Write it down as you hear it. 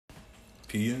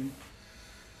peeing.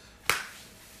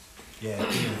 Yeah.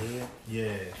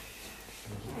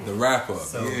 The wrap up,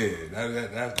 So,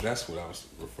 that's what I was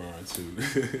referring to.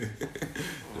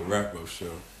 The wrap up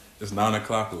show. It's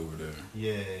 9:00 over there.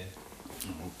 Yeah.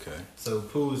 Okay. So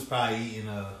Pooh's probably eating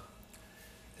a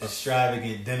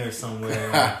extravagant dinner somewhere.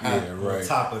 Right. On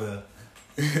top of the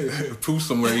Pooh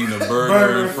somewhere eating a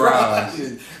burger and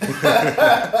fries.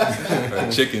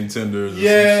 Like chicken tenders or some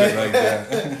shit like that.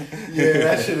 Yeah,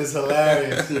 that shit is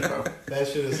hilarious. That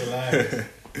shit is hilarious.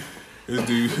 This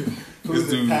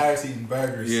dude in Paris eating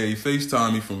burgers. Yeah, he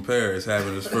FaceTimed me from Paris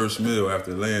having his first meal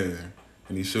after landing.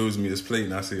 And he shows me his plate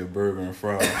and I see a burger and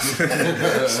fries.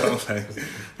 So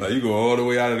like you go all the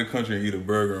way out of the country and eat a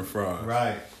burger and fries.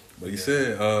 Right. But he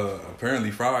said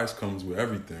apparently fries comes with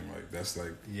everything. Like that's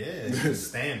like it's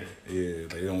standard. Yeah,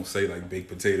 they don't say like baked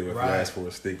potato if you ask for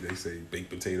a steak. They say baked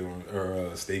potato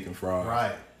or steak and fries.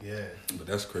 Right. Yeah. But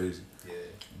that's crazy. Yeah.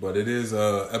 But it is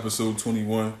episode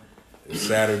 21. It's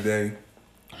Saturday.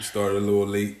 We started a little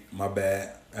late. My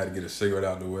bad. I had to get a cigarette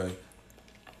out the way.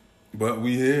 But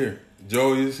we here.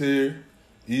 Joey is here.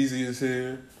 Easy is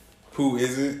here. Pooh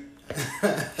isn't.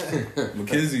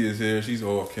 Mackenzie is here. She's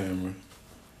off camera.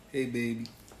 Hey, baby.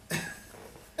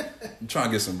 I'm trying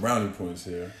to get some brownie points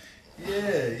here.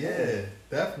 Yeah,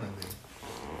 definitely.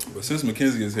 But since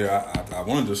Mackenzie is here, I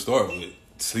wanted to start with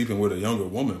sleeping with a younger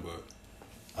woman, but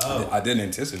I didn't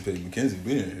anticipate Mackenzie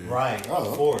being here. Right.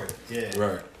 For it. Yeah.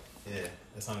 Right. Yeah.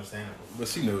 That's understandable. But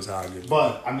she knows how I get.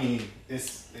 But I mean,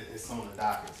 it's on the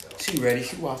docket. So she ready.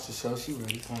 She watched the show. She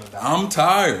ready. It's on the docket. I'm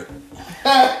tired.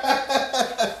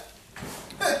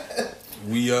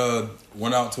 We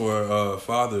went out to our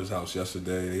father's house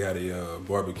yesterday. They had a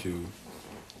barbecue.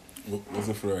 Was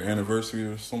it for their anniversary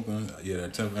or something? Yeah, their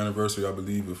 10th anniversary, I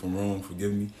believe. If I'm wrong,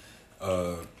 forgive me.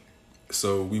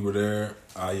 So we were there.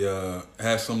 I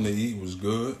had something to eat. It was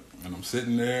good. And I'm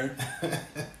sitting there.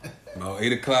 About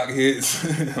 8 o'clock hits.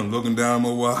 I'm looking down my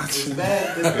watch. It's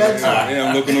bedtime. Yeah,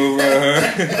 I'm looking over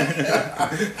at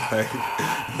her.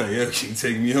 like, yeah, she can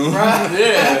take me home. Right.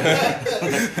 Yeah.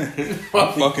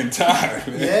 I'm fucking tired,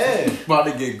 man. Yeah. About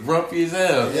to get grumpy as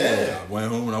hell. Yeah. I went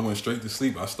home and I went straight to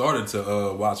sleep. I started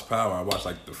to watch Power. I watched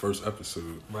like the first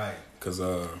episode. Right. Because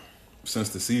since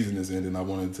the season is ending, I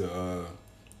wanted to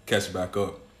catch back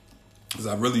up. Because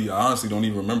I honestly don't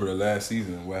even remember the last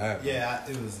season and what happened. Yeah,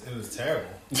 it was terrible.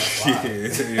 Yeah,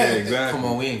 exactly. Come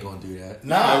on, we ain't gonna do that.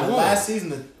 Nah, the last season,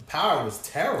 the Power was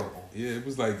terrible. Yeah, it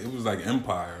was like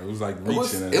Empire. It was like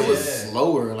reaching. It was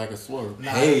slower, like a slower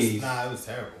pace. It was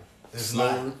terrible. It's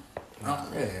slower.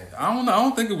 Yeah. I don't know. I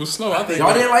don't think it was slow. I think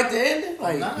y'all didn't like the ending.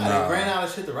 Like, they ran out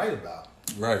of shit to write about.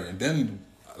 Right, and then,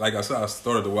 like I said, I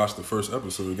started to watch the first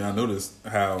episode again. I noticed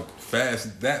how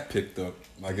fast that picked up.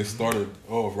 Like it started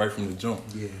off right from the jump.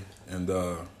 Yeah, and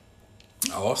I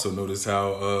also noticed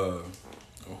how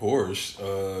whorish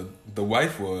the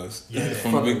wife was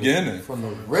from the beginning. From the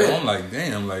rip. So I'm like,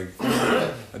 damn, like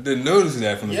I didn't notice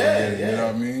that from the beginning. You know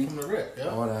what I mean? From the rip. Yeah.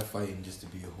 All that fighting just to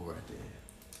be a whore at the end.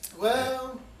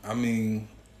 Well, I mean,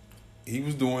 he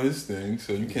was doing his thing,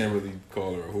 so you can't really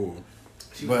call her a whore.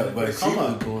 She was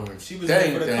doing her she was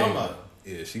there for the come up.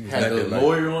 Yeah, she was had the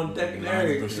lawyer on deck and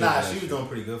everything. Nah, she was doing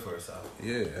pretty good for herself.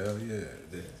 Yeah, hell yeah.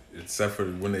 Except for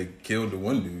when they killed the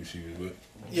one dude she was with.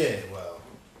 Yeah, well,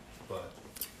 but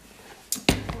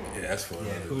yeah, that's funny.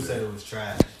 Yeah, who said it was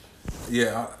trash?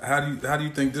 Yeah, how do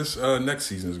you think this next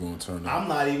season is going to turn out? I'm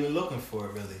not even looking for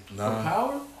it really. Nah. For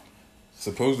Power?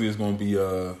 Supposedly it's going to be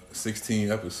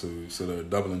 16 episodes, so they're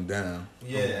doubling down.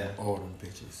 Yeah, all them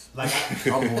bitches. Like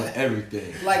I want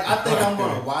everything. Like I think I'm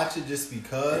gonna watch it just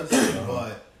because,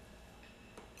 but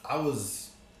I was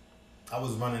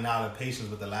running out of patience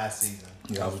with the last season.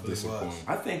 Yeah, I was disappointed.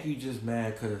 I think you just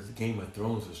mad because Game of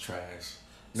Thrones was trash.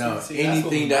 Now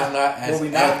anything that's not as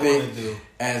epic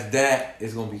as that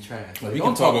is gonna be trash. Like, we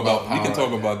can talk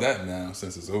about that now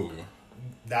since it's over.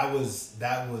 That was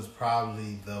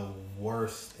probably the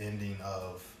worst ending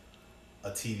of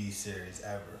a TV series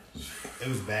ever. It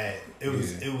was bad. It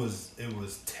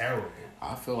was terrible.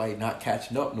 I feel like not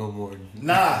catching up no more.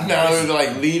 Nah, it was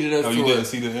like leading us. Oh, you didn't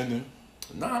see the ending?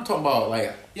 Nah, I'm talking about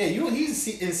like he's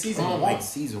in season one. Like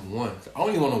season 1. I don't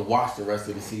even want to watch the rest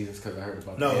of the seasons because I heard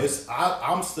about. No,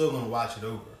 I'm still gonna watch it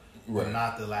over, but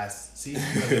not the last season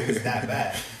because it was that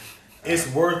bad. It's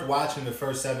worth watching the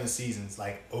first 7 seasons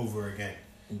like over again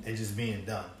and just being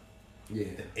done. Yeah,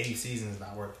 the 8th season is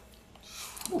not worth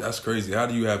it. That's crazy. How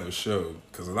do you have a show?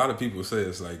 Because a lot of people say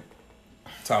it's like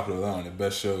top of the line, the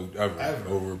best show ever.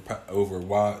 Over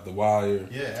The Wire,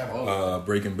 ever.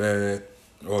 Breaking Bad,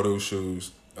 all those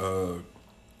shows.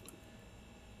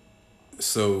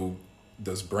 So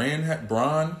does Bran,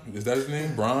 is that his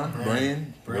name?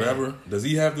 Bran, whatever. Does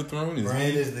he have the throne?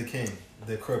 Bran is the king,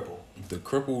 the cripple. The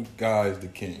crippled guy is the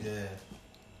king. Yeah.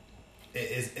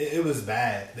 It was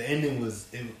bad. The ending was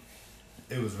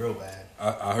it was real bad.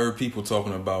 I heard people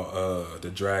talking about the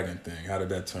dragon thing. How did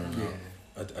that turn out?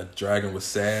 A dragon was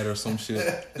sad or some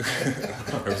shit?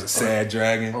 Or was a sad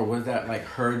dragon? Or was that like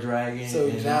her dragon? So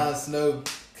Jon Snow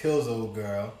kills old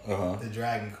girl, the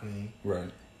dragon queen. Right.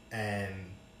 And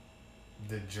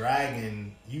the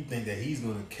dragon, you think that he's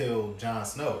going to kill Jon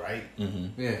Snow, right?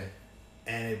 Mm-hmm. Yeah.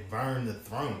 And it burned the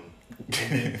throne.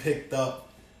 And then picked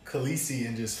up Khaleesi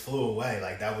and just flew away.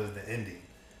 Like, that was the ending.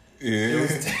 Yeah.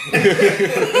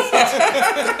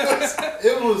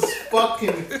 It was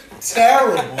fucking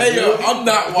terrible. Hey, yo, I'm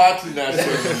not watching that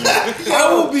show anymore.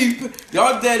 I will be...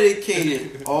 Y'all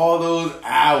dedicated all those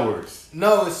hours.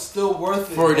 No, it's still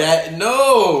worth it. For that?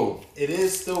 No. It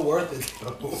is still worth it,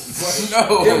 though.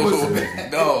 No. It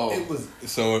was... No. It was...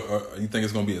 So, you think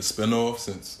it's going to be a spinoff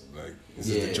since, like, is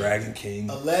it the Dragon King?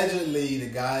 Allegedly, the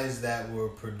guys that were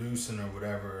producing or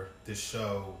whatever this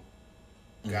show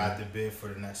got the bid for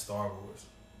the next Star Wars.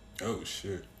 Oh,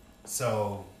 shit.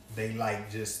 So, they,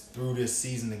 like, just threw this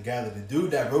season together. The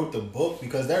dude that wrote the book,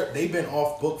 because they've been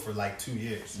off book for, like, 2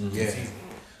 years. Mm-hmm. Yeah.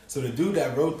 So, the dude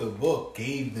that wrote the book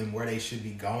gave them where they should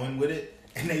be going with it.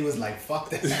 And they was like, fuck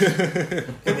that.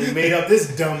 And they made up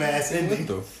this dumbass ending. What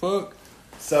the fuck?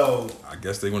 So... I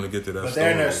guess they want to get to that But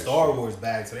they're in their Star Wars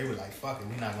bag, so they were like, fuck it,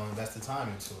 we're not going to invest the time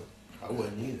into it. I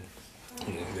wouldn't either.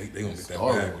 Yeah, they going to get that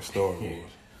bag with Star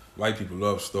Wars. White people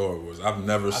love Star Wars. I've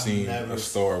never seen a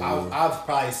Star Wars. I've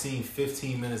probably seen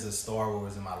 15 minutes of Star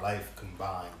Wars in my life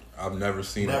combined. I've never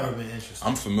seen it. Never been interested.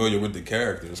 I'm familiar with the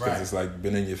characters because it's like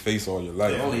been in your face all your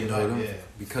life. I only know them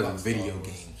because of video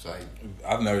games. Like,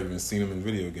 I've never even seen them in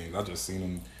video games. I just seen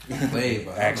them play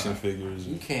action figures.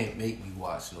 You can't make me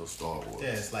watch no Star Wars. Yeah,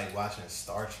 it's like watching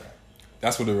Star Trek.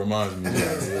 That's what it reminds me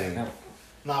of. Like,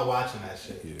 not watching that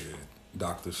shit. Yeah,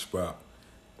 Dr. Sprout.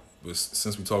 But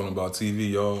since we're talking about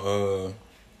TV, y'all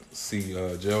see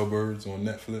Jailbirds on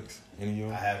Netflix? Any of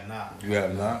y'all? I have not. You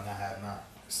have not? I have not.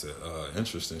 It's an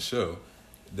interesting show.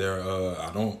 They're I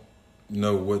don't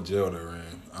know what jail they're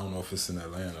in. I don't know if it's in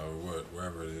Atlanta or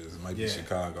wherever it is. It might be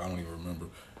Chicago. I don't even remember.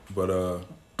 But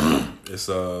it's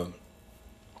a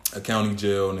county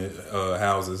jail, and it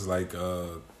houses like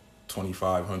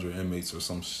 2,500 inmates or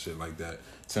some shit like that.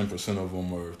 10% of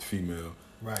them are female.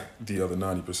 Right. The other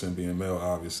 90% being male,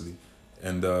 obviously.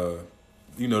 And,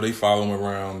 they follow them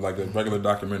around like a regular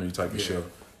documentary type of show.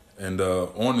 And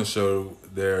on the show,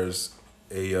 there's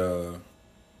a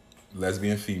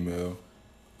lesbian female,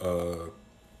 the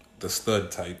stud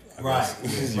type. I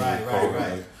guess, right.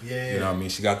 Like, Yeah. You know what I mean?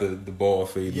 She got the ball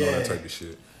fade and all that type of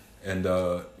shit. And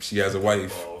she has a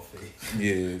wife. Ball fade.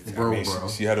 Yeah. Bro.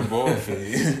 She had a ball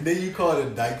fade. Then you called it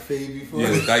a dyke fade before? Yeah,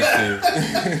 the dyke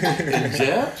fade. In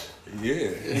jail? Yeah.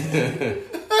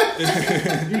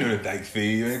 You know the dyke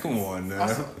fade, man. Come on now.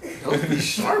 Those be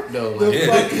sharp though.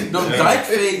 Them dyke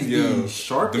fades be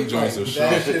sharp. Them joints are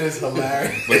sharp. That shit is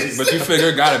hilarious. But you figure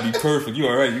it gotta be perfect. You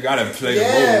alright. You gotta play the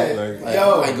role. Like,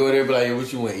 yo, I go there and be like, yo,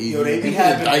 what you want to eat? Yo, they be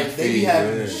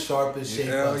having the sharpest shape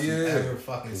ups you ever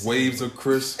fucking seen. Waves of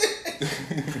crisp.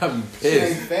 I'm Shit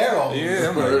ain't pissed. fair on me. Yeah,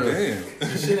 I'm like, damn.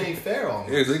 This shit ain't fair on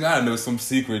me. Yeah, they gotta know some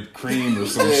secret cream or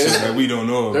some shit that we don't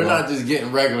know about. They're not just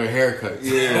getting regular haircuts.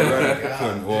 Yeah, right. God,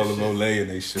 Putting oil of Olay in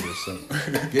they shit or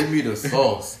something. Give me the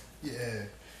sauce. Yeah.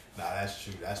 Nah, that's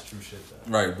true. That's true shit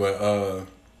though. Right, but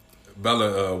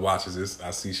Bella watches this.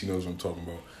 I see she knows what I'm talking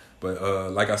about.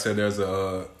 But like I said, there's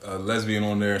a lesbian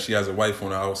on there. She has a wife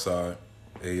on the outside,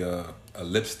 a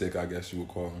lipstick, I guess you would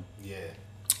call him. Yeah.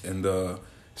 And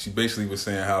she basically was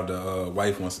saying how the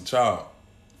wife wants a child,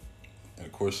 and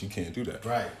of course she can't do that.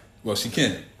 Right. Well, she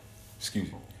can.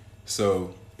 Excuse me.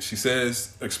 So she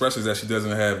expresses that she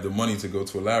doesn't have the money to go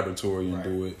to a laboratory and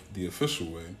do it the official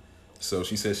way. So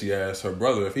she said she asked her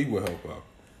brother if he would help out.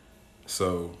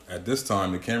 So at this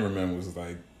time, the cameraman was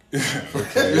like,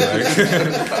 okay,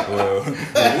 well,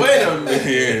 wait a minute.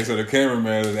 Yeah, so the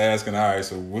cameraman was asking, all right,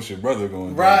 so what's your brother going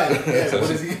to do? Right. Yeah, So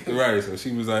what is he? Right, so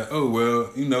she was like, oh,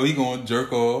 well, he going to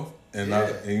jerk off, and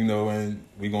and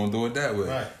we going to do it that way.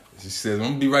 Right. She says, I'm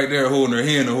going to be right there holding her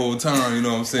hand the whole time, you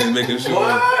know what I'm saying, making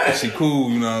sure she cool,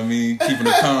 you know what I mean, keeping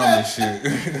her calm and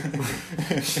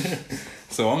shit.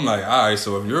 So I'm like, all right,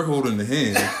 so if you're holding the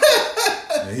hand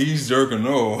and he's jerking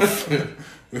off,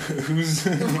 Who's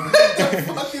What the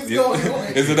fuck is going on?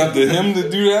 Is it up to him to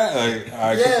do that?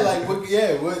 What?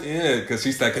 Yeah, because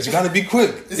she's like, because you got to be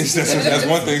quick. That's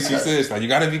one thing she says. Like, you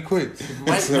got to be quick.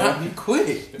 Might not be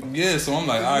quick. Yeah, so I'm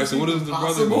like, all right, so what is the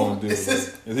brother going to do?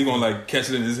 Is he going to like catch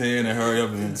it in his hand and hurry up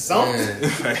and something?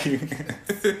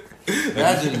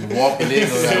 Imagine walking in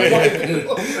on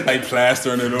that. Like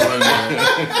plastering it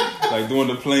on, like doing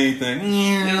the plane thing.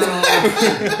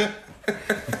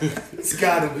 It's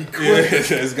gotta be quick.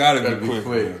 Yeah, it's gotta be quick.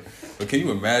 quick. But can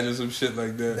you imagine some shit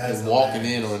like that? That's walking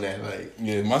in on that, like.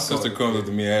 Yeah, my sister comes up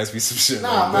to me and asks me some shit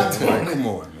Nah, I'm not like that. doing Like, come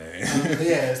on, man.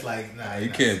 Yeah, it's like, nah. You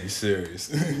can't be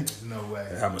serious. No way.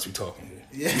 How much we talking here?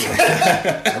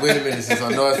 Yeah. Wait a minute, since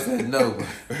I know I said no.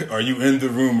 Are you in the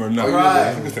room or not?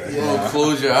 Right. Yeah.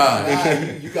 Close your eyes.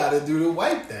 Nah, you gotta do the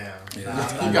wipe down.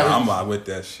 I'm not with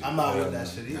that shit. I'm not with that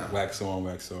shit either. Wax on,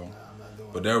 wax off. Nah, I'm not doing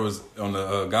But there was, on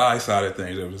the guy side of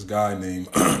things, there was this guy named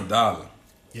Dollar.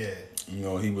 Yeah. You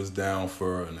know, he was down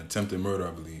for an attempted murder,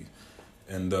 I believe.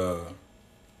 And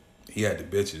he had the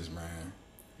bitches, man.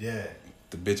 Yeah.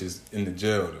 The bitches in the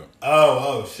jail, though.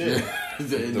 Oh shit.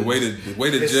 The way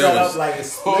the It's jail set up is, like a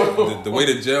split. the way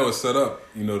the jail is set up,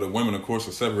 you know, the women, of course,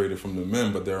 are separated from the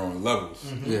men, but they're on levels.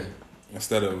 Mm-hmm. Yeah.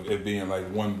 Instead of it being like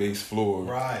one base floor,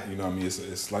 Right. You know what I mean?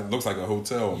 It's like looks like a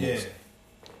hotel almost. Yeah.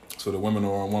 So the women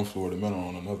are on one floor, the men are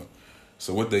on another.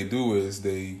 So what they do is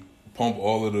they pump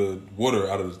all of the water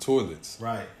out of the toilets,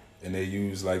 Right. and they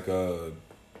use like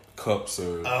cups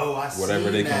or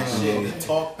whatever they that can shit. They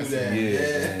talk through that. Yeah,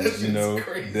 and, you know,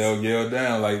 crazy. they'll yell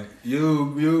down like,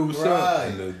 "You, what's up?"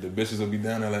 Right. And the bitches will be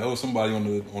down there like, "Oh, somebody on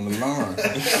the line."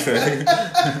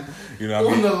 You know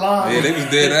what I mean? On the line. Yeah, they was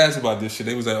dead ass about this shit.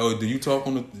 They was like, "Oh, do you talk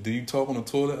on the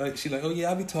toilet?" Like, she like, "Oh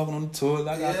yeah, I be talking on the toilet.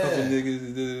 I got a couple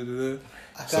niggas."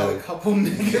 I got a couple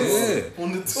niggas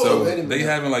on the toilet. So they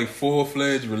having like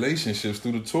full-fledged relationships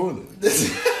through the toilet.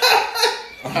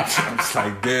 I'm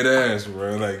like dead ass,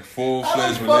 bro. Like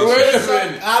full-fledged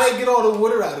relationship. How they get all the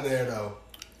water out of there though?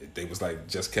 They was like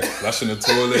just kept flushing the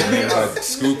toilet and they was like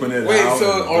scooping it out. Wait,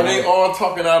 so are they all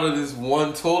talking out of this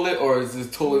one toilet, or is this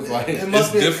toilet like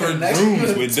it's different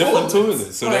rooms with different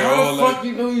toilets? So they're all how the fuck like,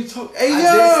 you know you talk? Hey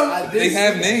they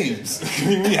have names. How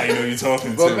you know you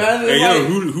talking to? Man, Hey like,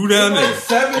 yo, who down there?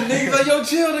 7 niggas like, yo,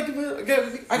 chill. I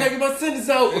gotta get my sentence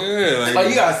out. Yeah, like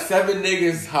you got 7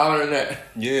 niggas hollering at.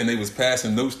 Yeah, and they was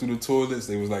passing notes through the toilets.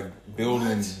 They was like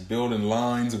building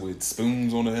lines with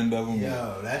spoons on the end of them.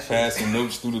 Yo, that shit. Passing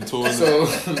notes through the toilet. So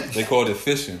they called it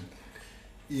fishing.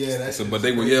 Yeah, that's so. But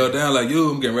they would yell down like, "Yo,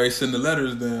 I'm getting ready to send the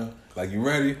letters down." Like, you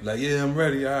ready? Like, yeah, I'm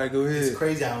ready. All right, go ahead. It's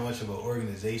crazy how much of an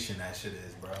organization that shit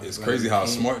is, bro. It's crazy how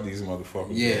smart these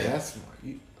motherfuckers. Yeah, are. that's smart.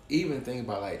 You even think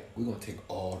about like we're gonna take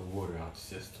all the water out the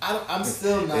system. I'm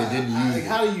still not. And then use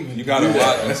how do you even? You gotta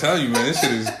watch. I'm telling you, man, this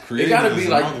shit is creative. It gotta be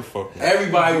like motherfucker.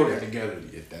 everybody working together to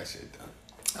get that shit done.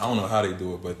 I don't know how they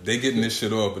do it, but they getting this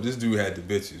shit off. But this dude had the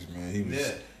bitches, man. He was.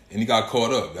 Yeah. And he got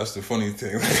caught up. That's the funny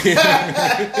thing.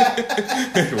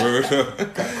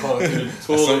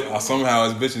 Somehow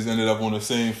his bitches ended up on the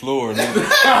same floor. And they're like,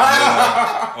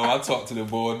 oh, I talked to the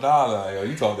boy Dollar. Like, oh,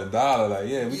 you talked to Dollar. Like,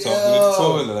 yeah, we talked to the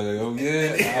toilet. Like, oh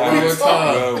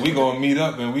yeah, we gonna meet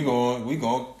up and we gonna you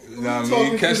know what I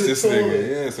mean, catch this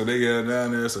nigga. Yeah, so they get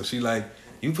down there. So she like,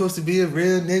 you supposed to be a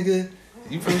real nigga.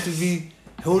 You supposed to be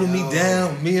holding me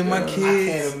down, me and my kids. I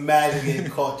can't imagine getting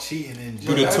caught cheating in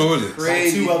jail. Through the toilet.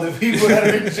 Like 2 other people that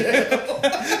are in jail.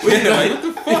 We like, what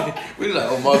the fuck? We like,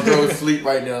 oh, my girl's asleep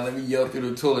right now. Let me yell through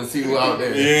the toilet and see who out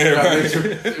there. Yeah, right.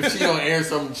 If she don't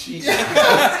answer, I'm cheating.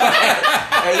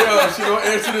 Hey, yo, if she don't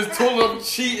answer this toilet, I'm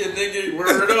cheating, nigga.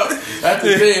 Word up. That's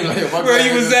the thing. Like, where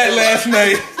you was at last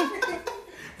night?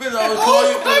 Bitch, I was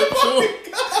calling you through the toilet.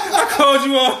 I called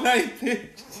you all night, bitch.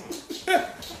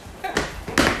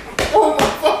 Oh my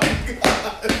fucking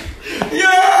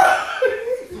god!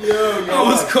 Yo, I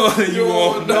was calling you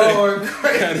all night.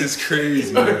 Crazy. That is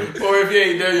crazy, man. Or if you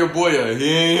ain't there, your boy, he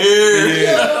ain't here.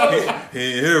 Yeah. He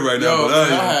ain't here right now. Yo, But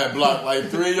man, I had blocked like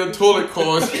 3 of your toilet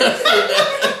calls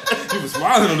yesterday. You was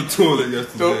smiling on the toilet The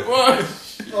yesterday. fuck?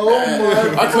 Oh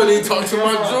my! I couldn't even talk to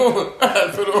my joint. I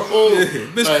had to the whole. Yeah.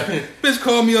 Bitch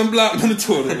called me unblocked on the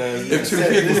toilet last night. This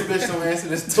bitch don't answer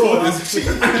this toilet.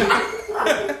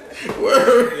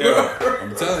 Word. Yeah,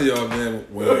 I'm telling y'all, man.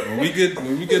 When we get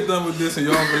done with this and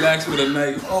y'all relax for the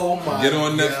night, Oh my! get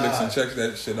on Netflix God. and check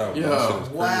that shit out. Yo, That shit is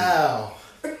crazy. Wow!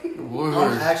 Word.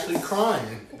 I'm actually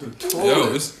crying.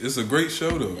 Yo, it's a great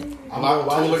show though. I'm Block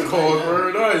toilet calls.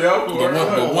 Word up, yo. Word up.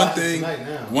 But watch it tonight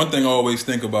now. one thing I always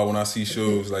think about when I see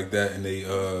shows like that and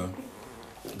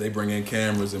they bring in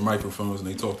cameras and microphones and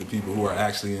they talk to people who are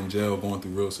actually in jail going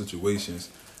through real situations.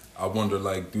 I wonder,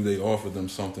 like, do they offer them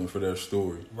something for their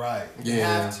story? Right. Yeah. You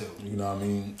have to. You know what I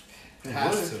mean? You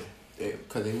have to.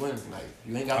 Because they wouldn't, like,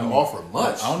 you ain't got to offer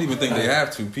much. I don't even think they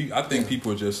have to. I think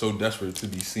people are just so desperate to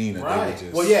be seen that they would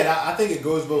just... Well, yeah, I think it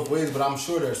goes both ways, but I'm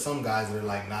sure there's some guys that are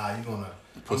like, nah, I'm gonna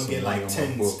get like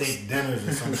 10 steak dinners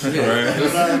or some shit. Right. You know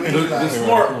what I mean? The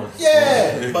smart ones.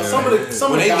 Yeah, but some of the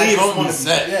guys just want to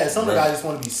set. Yeah, some of the guys just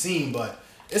want to be seen, but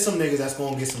it's some niggas that's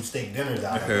gonna get some steak dinners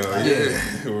out of it. Hell Like,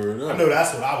 yeah. Word up. I know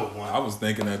that's what I would want. I was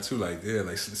thinking that too, like, yeah,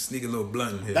 like sneak a little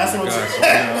blunt in here. That's what I'm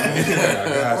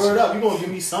saying. Word up, you gonna give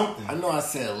me something. I know I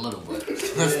said a little, but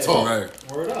let's talk.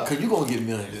 Right. Word up. Because you going to get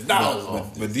millions of dollars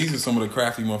off. But these are some of the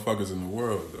crafty motherfuckers in the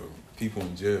world, though. People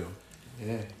in jail.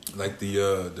 Yeah. Like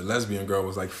the lesbian girl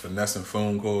was like finessing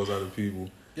phone calls out of people.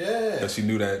 Yeah. Because she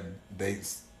knew that they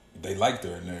liked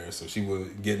her in there, so she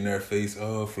would get in their face,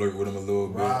 flirt with them a little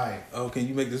bit. Right. Oh, can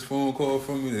you make this phone call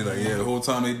for me? They're like, yeah, the whole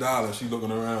time they dialing, she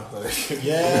looking around like,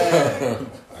 Yeah.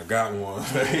 I got one.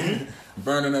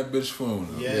 Burning that bitch phone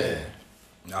up. Yeah.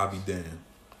 I'll be damned.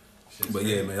 Shit's But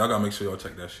crazy. yeah, man, y'all gotta make sure y'all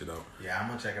check that shit out. Yeah, I'm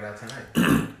gonna check it out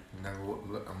tonight.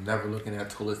 I'm never looking at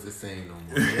toilets the same no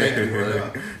more. Thank you,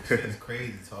 bro. It's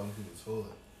crazy talking to the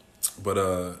toilet.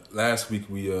 But last week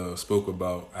we spoke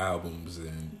about albums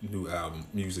and new album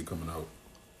music coming out.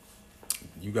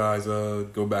 You guys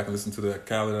go back and listen to that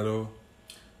Khaled at all?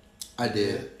 I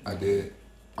did. I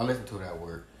listened to it at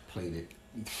work. Played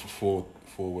it. Full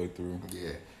way through.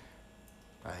 Yeah.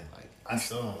 I ain't like it. I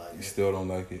still don't like You it. still don't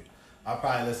like it? I'll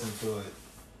probably listen to it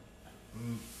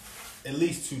at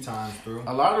least 2 times through.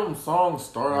 A lot of them songs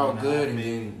start out Nah, good and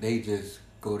maybe. then they just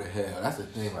go to hell. That's the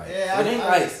thing. Like, Yeah, it ain't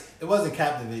like it wasn't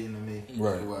captivating to me.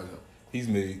 Right. it wasn't. He's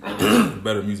made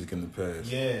better music in the past.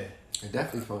 Yeah, It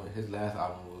definitely from his last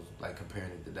album was like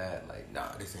comparing it to that. Like,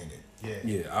 nah, this ain't it. yeah.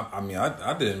 Yeah, I mean,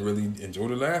 I didn't really enjoy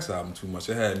the last album too much.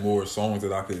 It had more songs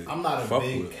that I could I'm not a fuck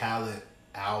big with. Khaled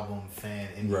album fan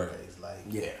anyways.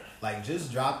 Yeah. Like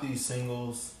just drop these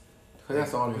singles. Cause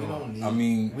that's all they We want. don't need. I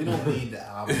mean- we don't need the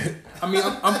album. I mean,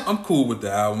 I'm cool with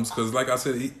the albums because, like I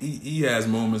said, he has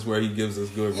moments where he gives us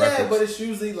good Yeah, records. but it's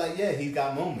usually like he's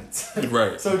got moments.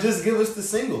 Right. So just give us the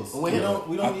singles. Well, We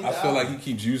don't need. I the feel album. like he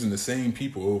keeps using the same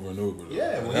people over and over. Though.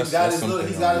 Yeah, well, That's- he's got that's his little,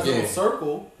 something he's got his Yeah. little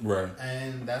circle, right.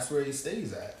 and that's where he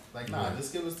stays at. Like, nah, Right.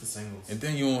 just give us the singles. And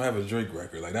then you don't have a Drake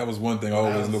record. Like that was one thing I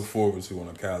always look forward to on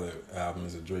a Khaled album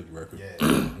is a Drake record. Yeah.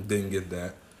 Didn't get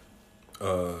that.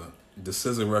 The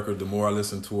SZA record. The more I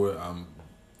listen to it, I'm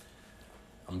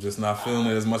just not feeling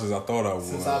it as much as I thought I would.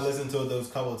 Since I listened to it those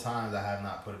couple of times, I have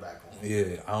not put it back on.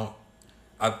 Yeah,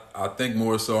 I think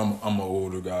more so I'm an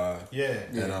older guy. Yeah.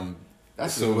 And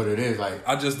That's so just what it is. Like,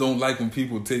 I just don't like when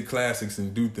people take classics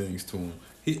and do things to them.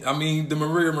 The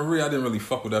Maria, I didn't really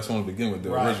fuck with that song to begin with, the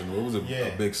Right. original. It was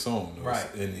a big song. Though.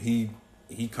 Right. And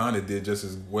he kind of did just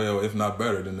as well, if not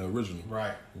better, than the original.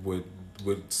 Right. With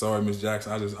Sorry Miss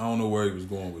Jackson, I don't know where he was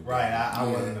going with Right. that. I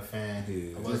wasn't a fan.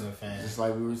 Yeah. I wasn't a fan. just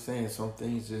like we were saying, some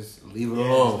things just leave it Yeah,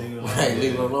 alone. just leave it alone. Like,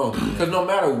 leave it Yeah. alone. Because no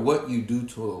matter what you do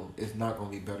to them, it's not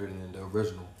going to be better than the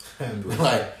original.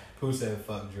 Like, Pooh said,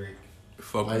 "Fuck Drake."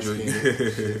 Fuck light with skin,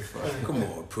 Drake. shit, fuck. Come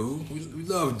on, Pooh. We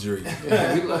love Drake.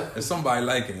 Yeah, we like, And somebody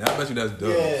liking it. I bet you that's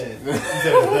Dubs. Yeah. He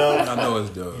said, "Dub." I know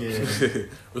it's Dubs. Yeah.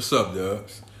 What's up,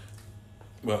 Dubs?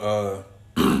 But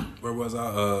where was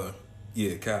I?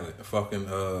 Yeah, Khaled. Fucking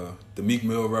the Meek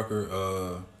Mill record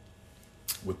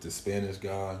with the Spanish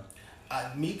guy.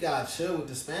 Meek got chill with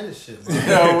the Spanish shit, bro.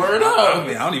 yeah, word I up.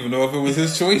 mean, I don't even know if it was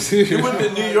his choice. He went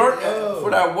to New York Yo. for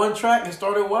that one track and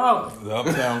started wilding. The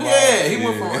Uptown Wild. Yeah, he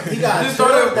went from. He got Just chill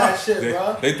started with that shit,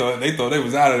 bro. They thought they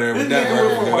was out of there with This that nigga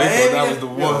went record. from They thought that was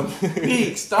Miami the one.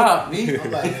 Meek, stop, Meek.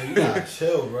 I'm like, yo, you gotta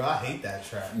chill, bro. I hate that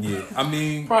track. Yeah, I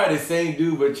mean, Probably the same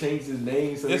dude, but changed his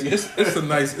name. So it's a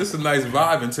nice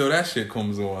vibe until that shit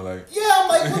comes on. Like, Yeah, I'm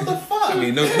like, what the fuck? I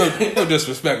mean, no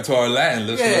disrespect to our Latin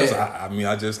listeners. Yeah. I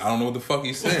don't know what the fuck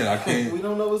he's saying. I can't. we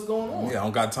don't know what's going on. Yeah, I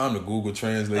don't got time to Google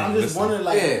Translate. I'm and just listen. wondering,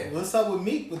 like, Yeah. what's up with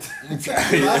Meek? I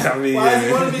mean, why yeah. is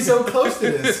he want to be so close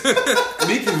to this?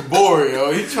 Meek is bored,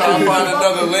 yo. He trying to find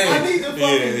another I lane. need to fucking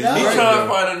Yeah, He know. right. trying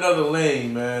to find another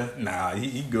lane, man. Nah,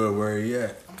 he good where he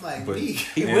at. I'm like, But Meek.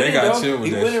 He Yeah, they winning gotta though. chill with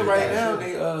He that winning shit. right Yeah.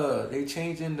 now. They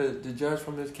changing the judge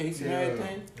from his case and Yeah.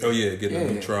 everything. Oh yeah, getting a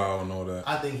Yeah. new trial and all that.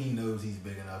 I think he knows he's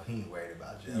big enough. He ain't worried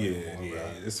about jail. Yeah, anymore, yeah,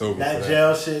 bro. it's over. That for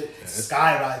jail shit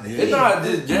skyrocketed. Yeah. It's not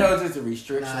just jail, just a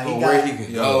restriction Nah, he on got- where he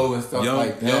can Yo, go and stuff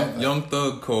like that. Young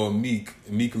Thug called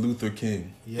Meek Luther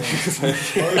King. Yeah. That's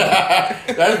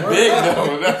big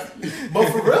though. That's, But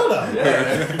for real though,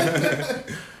 yeah.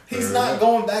 he's not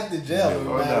going back to jail no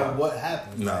No, matter nah. what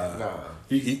happens. Nah, Nah.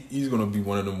 he's gonna be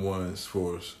one of them ones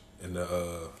for us in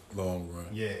the long run.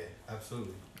 Yeah,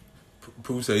 absolutely.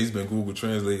 Pooh said he's been Google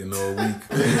translating all week.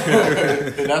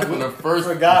 And that's when the first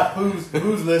forgot Pooh's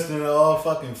listening to all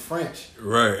fucking French.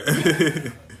 Right.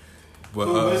 But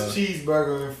Pooh, what's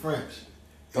cheeseburger in French?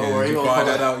 Don't worry, did you find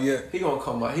that out yet? He gonna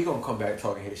come out. He gonna come back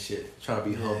talking his shit, trying to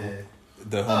be humble.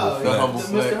 The humble flex. The humble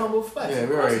flex. Mr. Humble Flex. Yeah,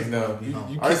 we already know.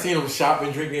 I seen him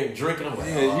shopping, drinking. I'm like,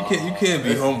 Yeah, you can't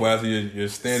be humble after you're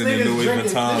standing in Louis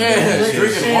Vuitton. Yeah,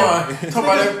 drinking wine. Talking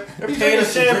about they're paying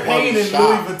us champagne in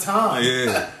Louis Vuitton.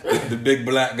 Yeah, the big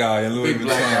black guy in Louis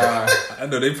Vuitton. I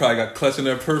know they probably got clutching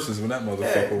their purses when that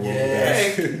motherfucker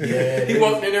walked in. Yeah. He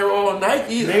walked in there all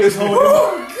Nike. They was holding.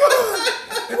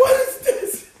 Oh God, what is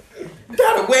this?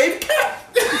 Got a wave cap.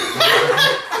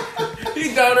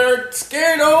 He down there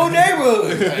scaring the whole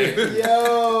neighborhood.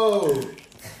 Yo.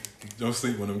 Don't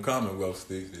sleep on them Commonwealth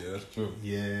states. Yeah, that's true.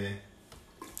 Yeah.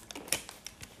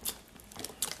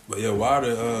 But yeah, why are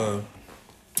the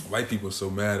white people so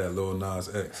mad at Lil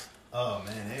Nas X? Oh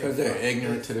man, Because they're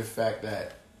ignorant to the fact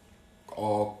that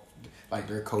all like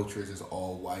their cultures is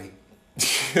all white.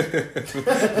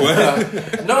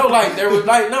 What? No, like there was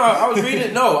like I was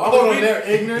reading. They're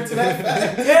ignorant to that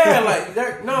fact. Yeah, like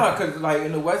because like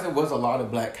in the West it was a lot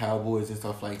of black cowboys and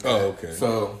stuff like that. Oh, okay.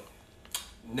 So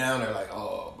now they're like,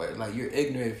 oh, but like you're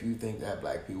ignorant if you think that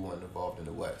black people weren't involved in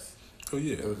the West. Oh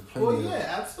yeah. There was plenty. Well,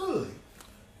 yeah, absolutely.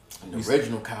 The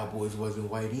original cowboys wasn't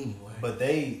white anyway. But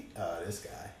they, this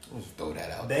guy. Let's throw that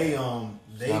out. They don't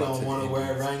want to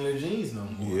wear Wrangler jeans no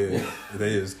more. Yeah,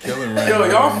 they is killing Wrangler.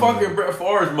 Yo, y'all fucking Brett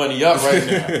Favre's money up right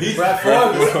now. Brett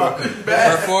Favre is fucking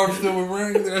Brett Favre still with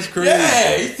Wrangler? That's crazy.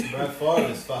 Yeah, Brett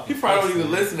Favre is fucking. he probably don't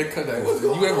even listen to cut that.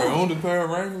 You ever owned a pair of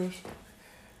Wranglers?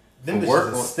 Them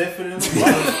work bitches are stiffer than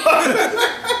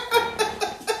the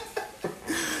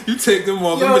You take them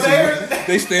off. Yo,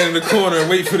 they stand in the corner and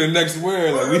wait for the next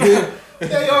wear. Like we did.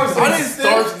 They are some I didn't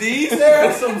starch these. There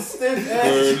are some stiff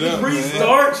Word ass up,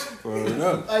 Pre-starch. Word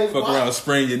up. Like, Fuck why? around and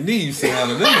sprain your knee. You sit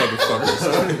down in them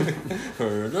motherfuckers.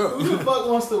 Word up. Who the fuck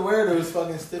wants to wear those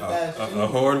fucking stiff ass jeans? A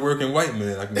hard-working white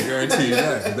man, I can guarantee you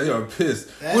that. 'Cause they are pissed.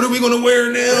 What are we gonna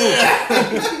wear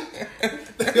now?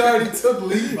 They already took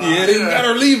Levi's. Yeah, they got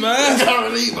our Levi's.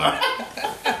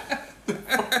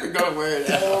 We're gonna wear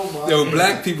that. Oh my Yo, God.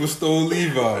 black people stole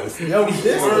Levi's. Yo, we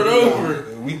did Word over.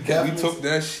 We took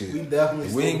that shit. We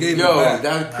definitely We ain't stole gave Yo, it back.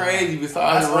 that's crazy.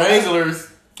 Besides That's Wranglers,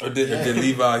 Or did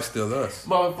Levi steal us?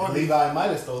 motherfucker. Levi might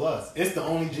have stole us. It's the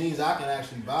only jeans I can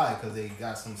actually buy because they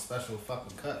got some special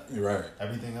fucking cut. Right.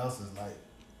 Everything else is like,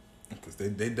 Because they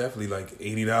definitely like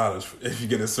 $80 if you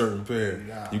get a certain pair.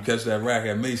 Nah. You catch that rack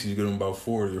at Macy's, you get them about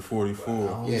 40 or I 44.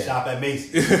 only Yeah. shop at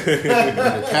Macy's.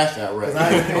 Cash that Because right.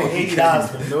 I ain't paying $80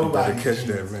 for You nobody. better catch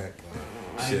that rack.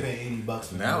 I ain't paying $80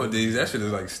 for Nowadays, that shit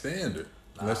is like standard.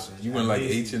 Unless Nah, you went like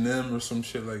Macy's. H&M or some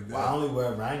shit like that. Well, I only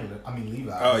wear Wrangler. I mean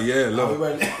Levi. Oh, yeah, I only look.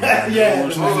 wear, yeah,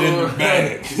 Horses in the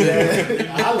back.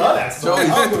 yeah. I love that stuff. Joey's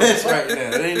I the would- bitch right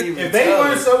now. They ain't even If they tell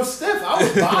weren't me. so stiff, I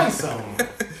would buy some.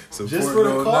 Support Just for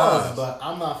the Lil cause, Nas. but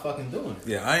I'm not fucking doing it.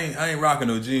 Yeah, I ain't rocking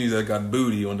no jeans that got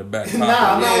booty on the back pocket.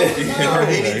 Nah, I'm not- Yeah, no.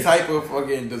 any type of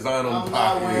fucking design on I'm the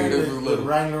not pocket. wearing This is the little.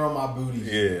 Wrangler on my booty.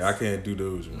 Yeah, I can't do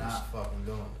those ones. Not fucking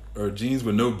doing it. Or jeans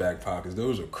with no back pockets.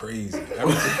 Those are crazy.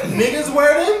 Niggas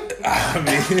wear them? I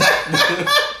mean,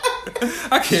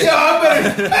 I can't. Yo, I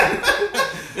better,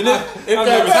 And if I've that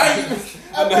never tight,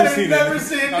 I never better seen never it.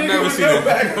 see a I've nigga never with seen no it.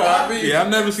 back pocket. Yeah, I've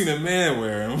never seen a man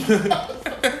wear them.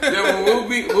 yeah, what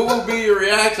will be your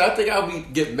reaction? I think I'll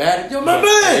get mad at yo, my man.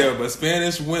 Yeah, but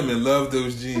Spanish women love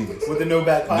those jeans. With the no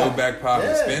back pocket. No back pocket.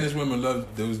 Yeah. Spanish women love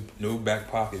those no back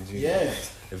pocket jeans. Yeah.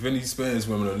 If any Spanish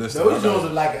women are listening, Those I gotta-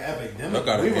 joints are like an epidemic. I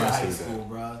gotta We were in answer high that. school,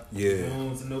 bro. Yeah.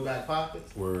 Jones with no back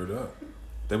pockets. Word up.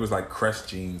 They was like Crest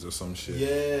jeans or some shit.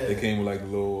 Yeah. They came with like a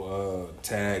little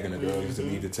tag, and the girl used to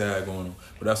leave the tag on them.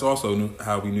 But that's also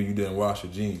how we knew you didn't wash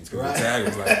your jeans, because Right. the tag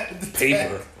was like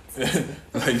paper.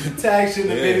 like, Tag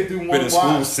shouldn't have made it through been one in school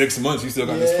wash. 6 months, you still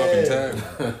got this fucking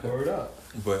tag. Word up.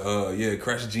 But yeah,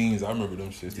 Crest jeans, I remember them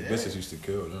shits. The Yeah. bitches used to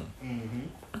kill them. Mm-hmm.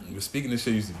 But speaking of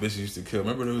shit, bitches used to kill.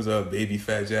 Remember those baby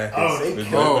fat jackets? Oh, they with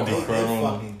killed the them. fur They on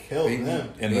them? fucking killed Baby. them.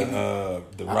 And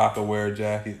the Rockaware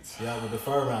jackets. Yeah, with the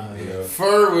fur around there. Yeah.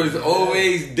 Fur was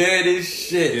always dead as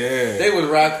shit. Yeah. They was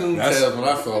raccoon That's- tails when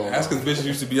I saw them. That's because bitches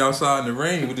used to be outside in the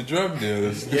rain with the drug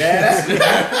dealers. Yeah,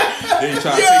 They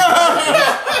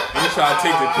try to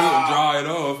take the coat and dry it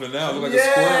off, and now it look like a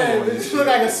yeah, squirrel. it just look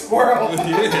like a squirrel.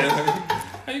 Yeah.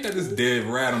 How you got had this dead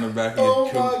rat on the back of Oh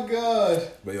your coat. my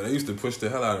god. But yo, they used to push the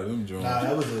hell out of them joints. Nah,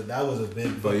 that was a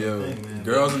big But yo, thing, man.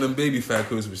 girls in them baby fat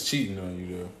coats was cheating on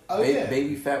you though. Oh yeah.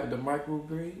 Baby fat with the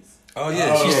microbraids. Oh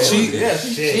yeah, she's cheating. Yeah,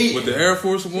 she's cheating. With the Air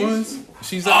Force Ones.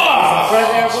 She's Fresh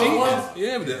Air Force cheating. Ones?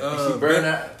 Yeah, with She burned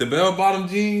that. the bell bottom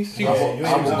jeans. She was you a ain't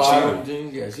Apple a bottom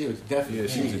jeans. Yeah, she was definitely. Yeah,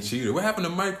 she was a cheater. What happened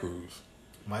to micros?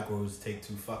 Micros take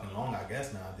too fucking long, I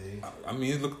guess nowadays. I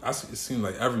mean, it seems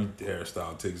like every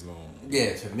hairstyle takes long.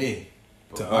 Yeah, to me.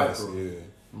 But To us, yeah.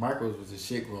 Micros was the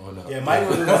shit growing up. Yeah,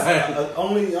 micros was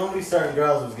only certain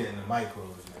girls was getting the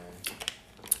micros, man.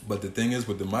 But the thing is,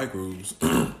 with the micros,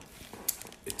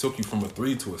 it took you from a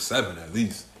 3 to a 7 at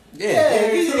least. Yeah,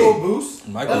 it gives you a little boost.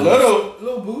 Micros, a little.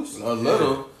 Little boost. A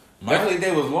little. Definitely,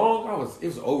 they was long. It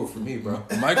was over for me, bro.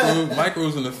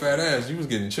 Micros and the fat ass, you was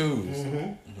getting chose.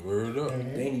 Mm-hmm. Word up. They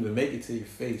didn't even make it to your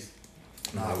face.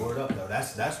 Nah, word up though.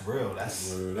 That's real.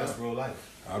 That's real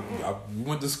life. We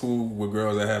went to school with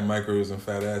girls that had micros and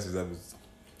fat asses that was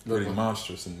pretty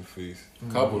monstrous in the face.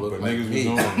 Couple look But like niggas me.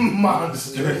 was on.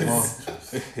 Monstrous.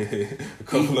 A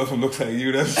couple of them look like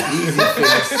you. That's Easy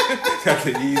face. got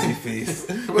the easy face.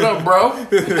 What up, bro?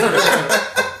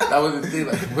 That was the thing.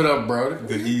 Like, what up, bro?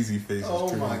 The easy face. Oh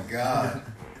is my god.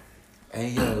 Hey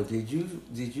yo, did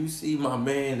you see my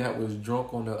man that was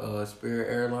drunk on the Spirit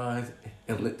Airlines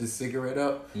and lit the cigarette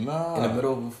up Nah. in the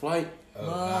middle of a flight?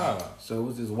 Nah. So it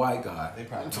was this white guy. They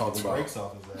probably talking took about breaks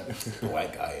off his ass. the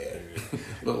white guy. Yeah.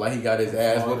 Looked like he got his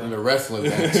ass whooped in a wrestling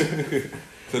match.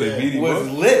 So they beat him Was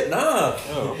up? lit, nah.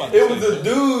 Oh, I'm about to It say was a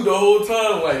dude the whole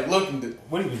time, like looking.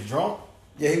 When he was drunk?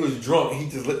 Yeah, he was drunk. He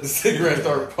just lit the cigarette, and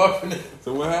started puffing it.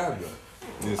 So what happened?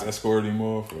 Just escorted him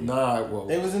off? Or? Nah, well,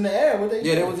 They was in the air. What they?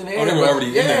 yeah, they was in the air. Oh, they were already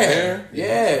in the air?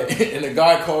 Yeah, and the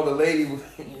guy called the lady,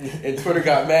 and Twitter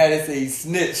got mad and said he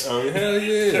snitched. Oh, hell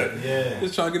yeah. Yeah.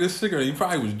 Just trying to get his cigarette. He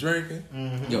probably was drinking.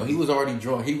 Mm-hmm. Yo, he was already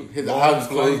drunk. His eyes was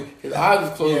closed. His eyes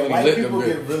was closed Yeah, when he white lit people them.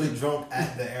 get really drunk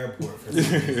at the airport for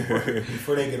some reason,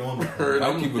 before they get on the plane.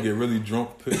 White people get really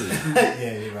drunk, period.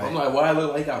 Yeah, you're right. I'm like, why I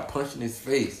look like he got punched in his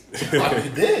face? Like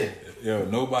you did. Yo,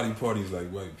 nobody parties like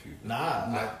white people.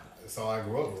 Nah. That's all I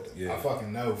grew up with. Yeah. I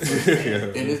fucking know.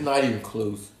 And it's not even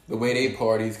close. The way they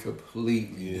parties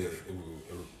completely Yeah. different.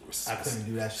 I couldn't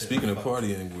do that shit. Speaking of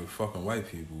partying with fucking white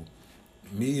people,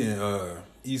 me and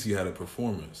Easy had a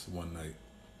performance one night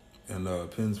in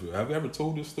Pennsville. Have you ever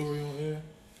told this story on air?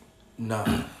 Nah,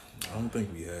 I don't think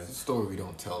we have. it's a story we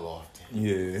don't tell often.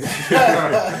 Yeah.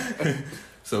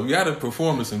 So we had a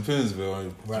performance in Pennsville,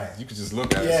 and Right. you could just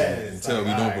look at Yeah, us and it's tell like,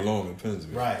 we don't alright. belong in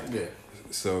Pennsville. Right. Yeah.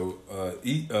 So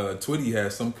Twitty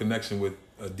has some connection with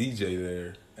a DJ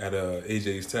there at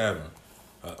AJ's Tavern.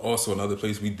 Also another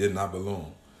place we did not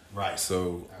belong. Right.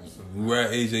 So Absolutely. we were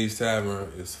at AJ's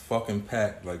Tavern. It's fucking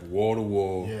packed, like wall to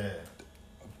wall. Yeah.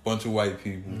 Bunch of white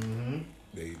people. Mm-hmm.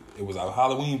 It was a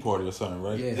Halloween party or something,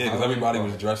 right? Yeah, because Halloween everybody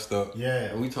party. was dressed up. Yeah.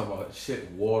 And we talking about shit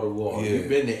wall to wall. Yeah. We've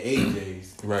been to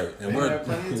AJ's. Right. And Been there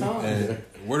plenty of times. and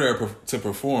we're there to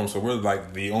perform, so we're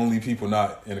like the only people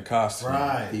not in a costume.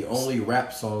 Right. The only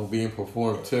rap song being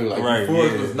performed too. Like Right, before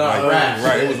yeah. it was not Like, rap.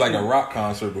 Right, it was like a rock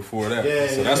concert before that. Yeah,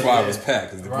 So yeah, that's why yeah. it was packed.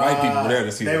 Because the Right. white people were there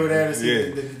to see They were there to see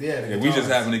Yeah. the And we just guitars.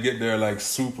 happened to get there like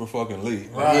super fucking late.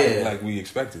 Right. Yeah. Like we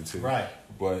expected to. Right.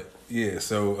 But yeah,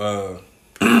 so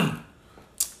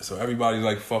so everybody's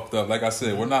like fucked up. Like I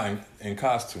said, we're not in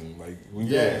costume. Like we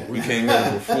came here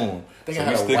to perform. I think So I had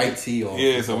we a sticking- white tee on.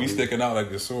 Yeah, so we sticking out like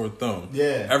a sore thumb.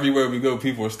 Yeah. Everywhere we go,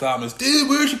 people are stopping us. Dude,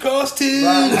 where's your costume?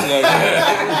 Right.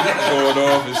 Like, going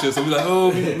off and shit. So we like, oh,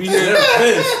 we here.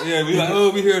 Yeah, we like,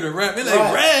 oh, we here to rap. They like,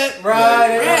 Right. rap. Right.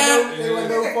 Like, rap. They were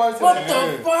no parts of What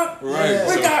that. the fuck? Right.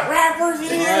 We So- got rappers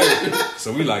in here. Right.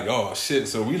 So we like, oh shit.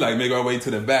 So we like make our way to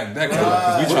the back deck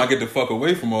because we trying to get the fuck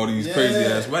away from all these crazy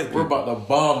ass white people. We're about to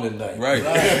bomb tonight. Right.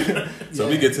 So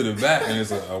we Yeah. get to the back and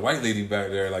there's a white lady back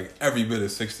there, like every bit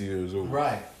of 60 years old.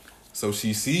 Right. So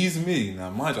she sees me. Now,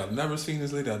 mind you, I've never seen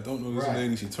this lady. I don't know this Right.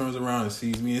 lady. She turns around and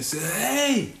sees me and says,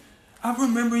 "Hey, I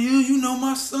remember you. You know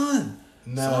my son."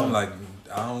 No. So I'm like,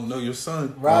 "I don't know your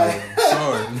son." Right.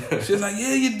 Sorry. She's like,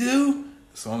 "Yeah, you do."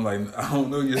 So I'm like, "I don't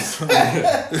know your son."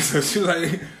 So she's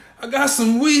like, "I got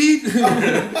some weed."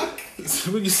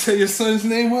 So what you say your son's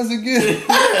name was again?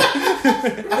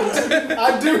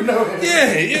 I do know him.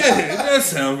 Yeah, that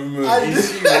sounds familiar. I do.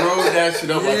 She rolled that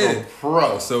shit up like Yeah. a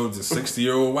pro. So the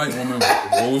 60-year-old white woman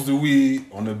rolls the weed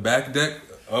on the back deck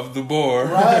of the bar.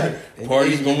 Right.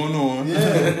 Party's going on.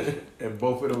 Yeah. And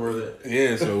both of them were there.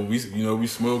 Yeah, so we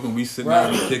smoking, we sitting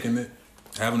Right. there, we kicking it,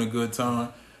 having a good time.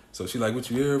 So she like, what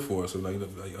you here for? So like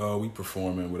oh, we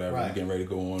performing, whatever. Right. We getting ready to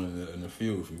go on in the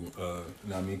field. If you, you know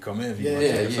what I mean, come in if you Yeah, want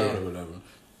to check us yeah. out or whatever.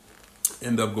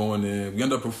 End up going in. We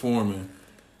end up performing.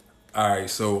 All right,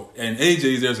 so and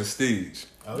AJ's there's a stage.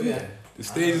 Oh yeah. The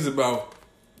stage is about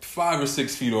 5 or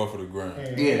 6 feet off of the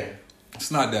ground. Yeah. It's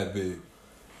not that big.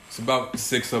 It's about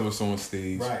 6 of us on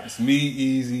stage. Right. It's me,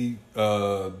 Easy,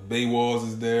 Bay Walls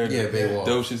is there. Yeah, Bay Walls.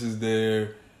 Docious is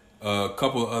there. A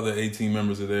couple of other 18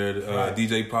 members are there. Right.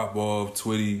 DJ Popball,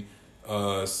 Twitty,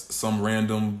 some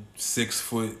random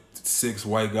 6'6"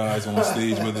 white guys on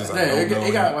stage with us. I don't know.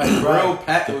 He got like real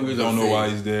packed. Don't know why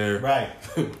he's there. Right.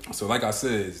 So like I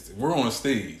said, we're on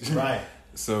stage. Right.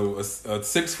 So a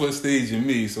 6 foot stage and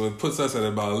me, so it puts us at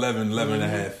about 11 and a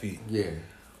half feet. Yeah.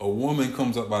 A woman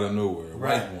comes up out of nowhere, a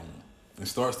Right. white woman, and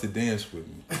starts to dance with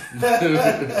me.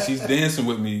 She's dancing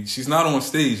with me. She's not on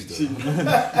stage though.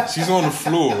 She's on the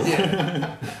floor.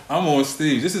 Yeah. I'm on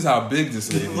stage. This is how big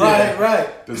this lady is. Right.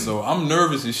 So I'm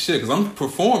nervous as shit because I'm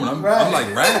performing. I'm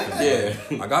like rapping.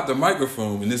 Yeah. I got the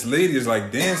microphone and this lady is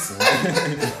like dancing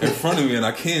in front of me and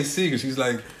I can't see because she's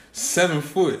like 7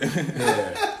 foot.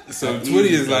 Yeah. So Like Twitty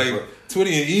Easy is like,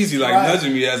 Twitty and Easy like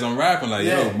nudging me as I'm rapping, like,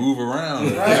 yo, move around.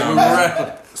 You know what I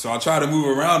mean? So I try to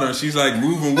move around her and she's like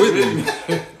moving with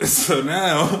me. So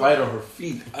now, right on her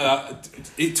feet.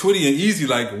 Twitty and Easy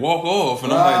like walk off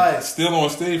and I'm like still on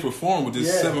stage performing with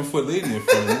this 7 foot lady in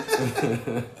front of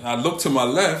me. And I look to my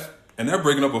left and they're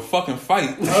breaking up a fucking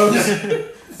fight.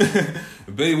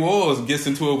 Bay Walls gets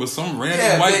into it with some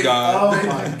random white guy. Oh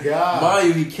my god! Mind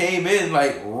you, he came in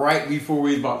like right before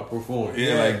we was about to perform.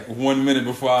 Yeah, like 1 minute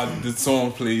before the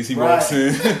song plays, he walks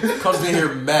in. Comes in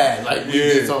here mad, like we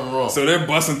did something wrong. So they're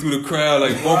busting through the crowd,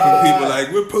 like bumping people,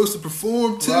 like we're supposed to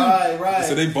perform too. Right.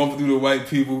 So they bump through the white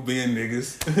people, being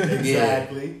niggas.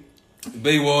 Exactly.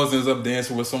 Bay Walls ends up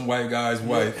dancing with some white guy's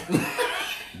wife.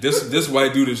 This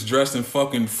white dude is dressed in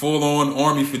fucking full on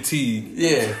army fatigue.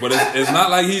 Yeah. But it's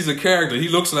not like he's a character. He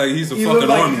looks like he's a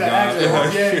fucking army guy.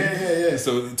 Yeah.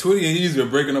 So Twitty and Easy are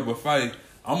breaking up a fight.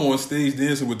 I'm on stage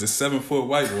dancing with the 7 foot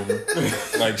white woman.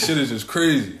 Like shit is just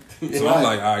crazy. So I'm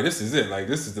like, all right, this is it. Like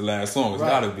this is the last song. It's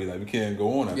gotta be like we can't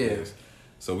go on after this.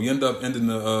 So we end up ending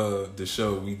the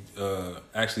show. We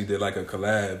actually did like a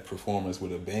collab performance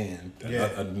with a band.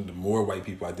 More white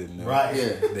people I didn't know. Right.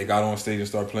 Yeah. They got on stage and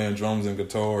started playing drums and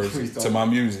guitars to my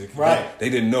music. Right. They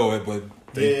didn't know it, but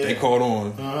they caught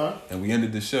on. Uh-huh. And we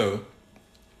ended the show.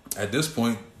 At this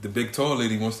point, the big tall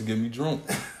lady wants to get me drunk.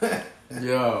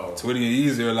 Yo. Twitty and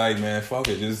Easy are like, man, fuck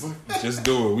it, just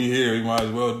do it. We here, we might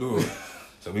as well do it.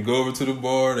 So we go over to the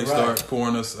bar. They start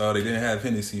pouring us. They didn't have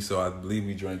Hennessy, so I believe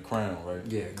we drank Crown, right?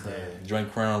 Yeah, Crown. We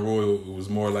drank Crown Royal. It was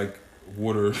more like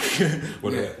water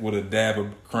with a dab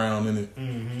of Crown in it.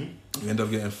 Mm-hmm. We end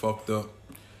up getting fucked up.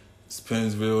 It's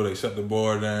Pennsville. They shut the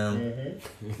bar down.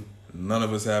 Mm-hmm. None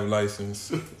of us have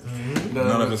license. Mm-hmm.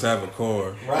 None of us have a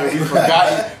car. Right.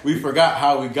 We forgot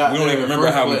how we got. We don't even remember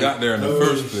how we got there in the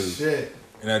first place. Shit.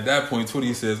 And at that point,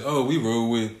 Twitty says, "Oh, we rode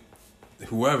with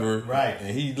whoever," right? And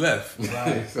he left.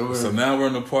 Right. So now we're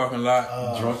in the parking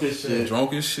lot, drunk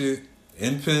as shit,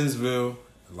 in Pennsville,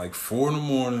 like 4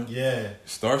 a.m. Yeah.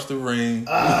 Starts to rain.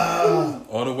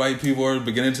 All the white people are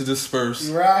beginning to disperse.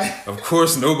 Right. Of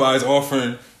course, nobody's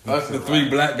offering the 3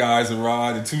 black guys a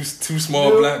ride, the two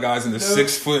small black guys, and the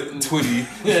 6 foot Twitty.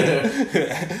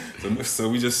 So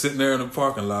we just sitting there in the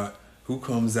parking lot. Who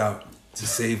comes out to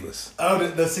save us? Oh,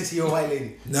 the 60-year-old white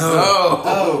lady. No.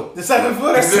 Oh, the 7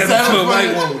 foot. The 7 foot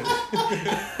white woman.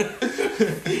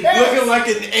 Looking like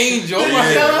an angel.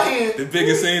 The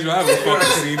biggest angel I've ever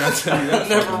fucking seen. I tell you that. I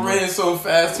never ran so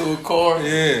fast to a car.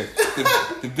 Yeah.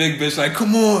 The big bitch like,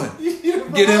 come on,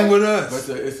 get in with us.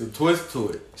 But it's a twist to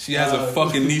it. She has a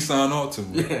fucking Nissan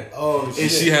Altima. Yeah. Oh, shit.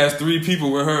 And she has 3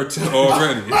 people with her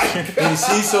already. And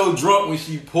she's so drunk when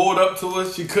she pulled up to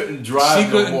us, she couldn't drive.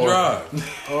 She couldn't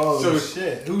drive. Oh,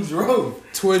 shit. Who drove?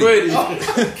 Twitty.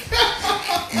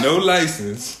 Oh. No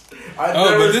license.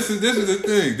 But this is the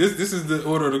thing. This is the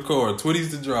order of the car.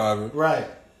 Twitty's the driver. Right.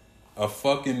 A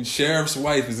fucking sheriff's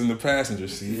wife is in the passenger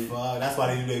seat. Fuck, that's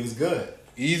why they knew they was good.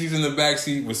 Easy's in the back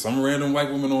seat with some random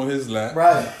white woman on his lap.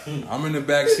 Right. I'm in the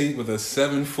back seat with a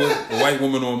 7 foot white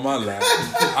woman on my lap.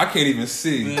 I can't even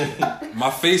see. My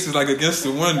face is like against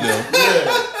the window.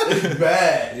 Yeah. It's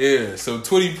bad. Yeah. So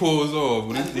Twitty pulls off.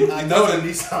 But he know doesn't.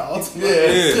 the Nissan Altima.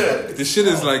 Yeah. The shit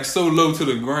is like so low to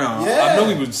the ground. Yeah. I know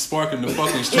he was sparking the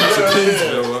fucking streets of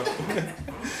Pennsville.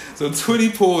 So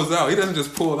Twitty pulls out. He doesn't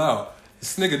just pull out.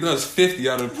 This nigga does 50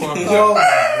 out of the parking lot. Oh my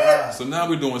God. So now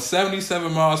we're doing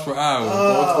 77 miles per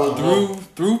hour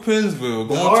through Pennsville.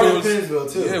 Going towards Pennsville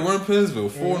too. Yeah, we're in Pennsville,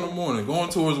 4 a.m, going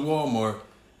towards Walmart,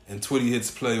 and Twitty hits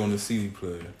play on the CD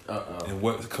player. And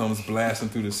what comes blasting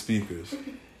through the speakers?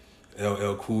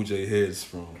 LL Cool J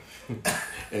Headstrong.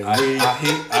 And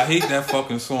I hate that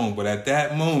fucking song, but at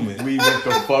that moment, we went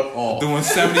the fuck off. doing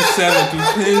 77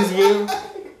 through Pennsville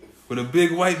with a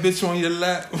big white bitch on your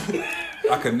lap,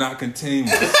 I could not contain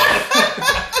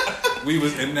myself. We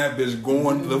was in that bitch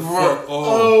going the fuck off.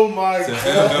 Oh my to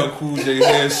LL Cool J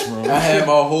Headstrong. I had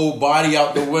my whole body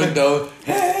out the window.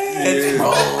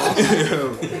 Headstrong.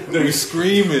 We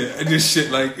screaming and this shit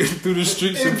like through the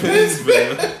streets of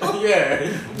Pennsville.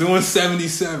 Yeah. Doing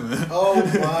 77. Oh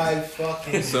my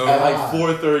fucking So At like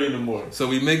 4:30 in the morning. So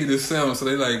we making this sound. So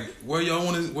they like, where y'all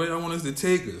want us to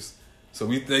take us? So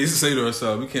they say to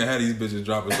ourselves, we can't have these bitches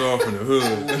drop us off in the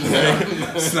hood.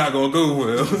 It's not gonna go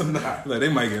well. Like they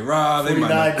might get robbed. They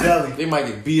might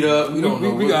get beat up. We don't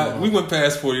know. We went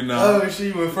past 49. Oh,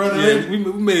 she went further in? We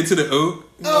made it to the Oak.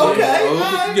 Oh,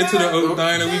 okay. We get to the Oak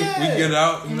Diner. We get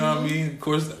out. You know what I mean? Of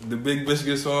course, the big bitch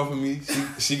gets off of me.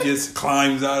 She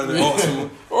climbs out of the Ultima.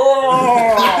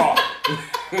 Oh!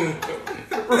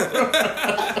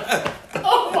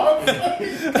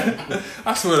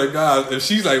 I swear to God, if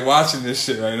she's like watching this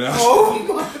shit right now,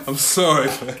 I'm sorry.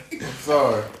 I'm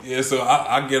sorry. Yeah, so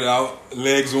I get out,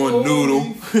 legs on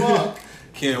noodle.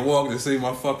 Can't walk to save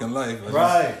my fucking life.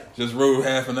 I just rode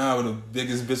half an hour, the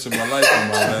biggest bitch of my life in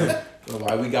my life. So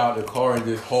like we got out of the car and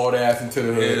just hauled ass into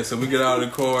the hood. Yeah, so we get out of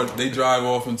the car, they drive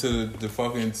off into the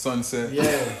fucking sunset.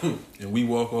 Yeah. And we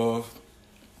walk off.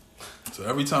 So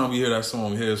every time we hear that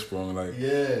song Headstrong, like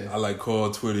I like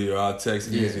call Twitter or I text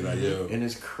Easy like, yo. And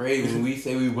it's crazy when we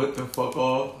say we went the fuck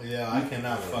off. Yeah, I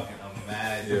cannot fucking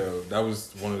imagine. Yo, that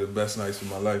was one of the best nights of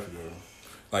my life, yo.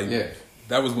 Like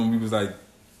that was when we was like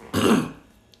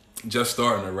just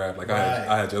starting to rap. Like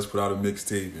I had just put out a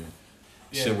mixtape and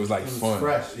shit was like fun.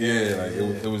 Fresh.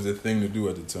 It was the thing to do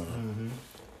at the time. Mm-hmm.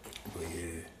 But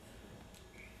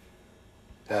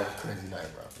that was a crazy night,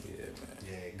 bro. Yeah, man.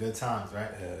 Yeah, good times,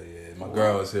 right? Hell yeah. My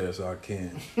girl is here, so I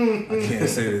can't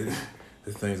say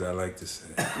the things I like to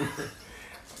say.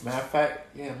 Matter of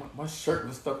fact, my shirt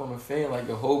was stuck on the fan like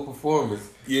the whole performance.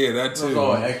 Yeah, that too.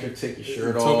 All extra, take your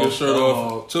shirt off.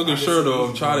 Took his shirt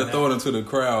off, tried to throw it into the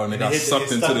crowd, and it got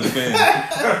sucked into the fan.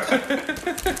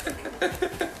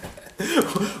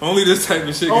 Only this type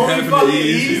of shit can happen to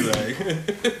Easy. Like.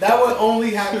 That would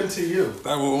only happen to you.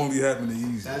 That will only happen to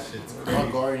Easy. That shit's crazy.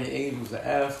 My guardian angel was an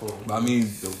asshole. I mean,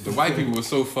 the white people were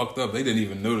so fucked up, they didn't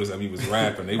even notice that we was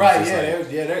rapping. They was just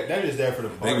they're just there for the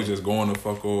party. They was just going the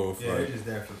fuck off. Yeah, they're just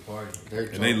there for the party.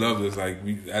 And they loved us. Like,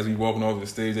 as we walking off the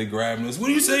stage, they grabbing us. What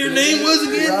do you say your name was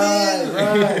again?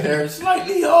 Right. They're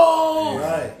slightly off.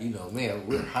 Right. You know, man,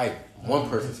 we're hype. One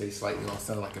person say slightly off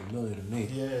sound like a million to me.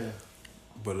 Yeah.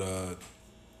 But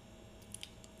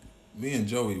me and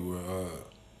Joey were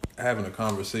having a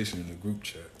conversation in the group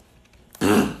chat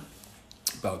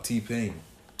about T-Pain.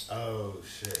 Oh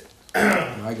shit!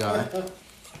 My guy.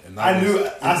 And I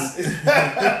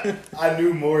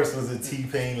knew Morris was a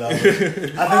T-Pain lover. I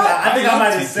think I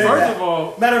might have said that. First of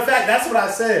all, matter of fact, that's what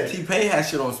I said. T-Pain had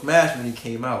shit on Smash when he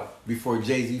came out before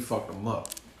Jay-Z fucked him up.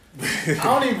 I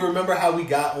don't even remember how we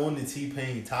got on the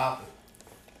T-Pain topic.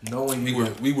 Knowing we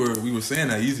were saying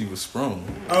that Easy was sprung.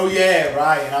 Oh yeah,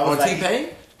 right. And I was on like, T-Pain?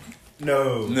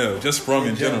 No, just sprung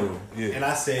in general. Yeah. And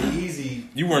I said Easy.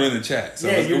 You weren't in the chat, so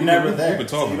you're never there. We were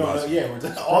talking about it. Yeah, we're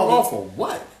just all for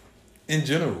what? In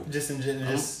general. Just in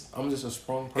general. I'm just a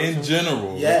sprung person. In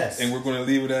general. Yes. And we're going to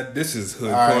leave it at this is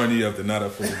Hood Corny of the Not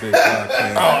Up for the Big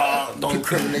podcast. Don't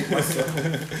incriminate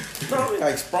myself. No,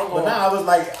 like sprung on. But now I was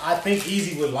like, I think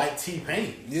Easy would like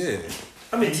T-Pain. Yeah.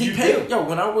 I mean, T-Pain,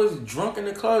 when I was drunk in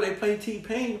the club, they played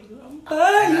T-Pain.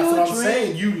 That's what I'm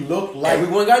saying. You look like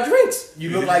everyone got drinks.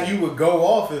 You look like you would go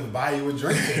off and buy you a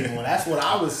drink to anyone. That's what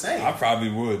I was saying. I probably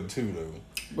would too, though.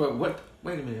 But what?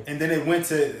 Wait a minute. And then it went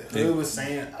to Hood was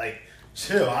saying like,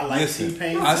 chill. I like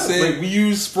T-Pain. I said we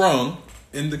used Sprung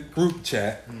in the group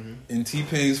chat, and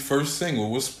T-Pain's first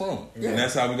single was Sprung, and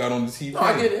that's how we got on the T-Pain. No,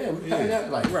 I get it. We paid that.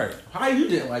 Like, right? How you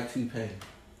didn't like T-Pain?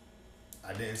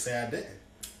 I didn't say I didn't.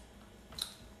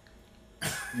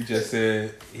 You just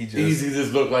said he just Easy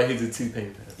just looked like he's a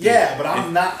T-Pain fan. Yeah, but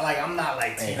I'm not like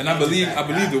T-Pain. And I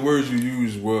believe the words you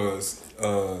used was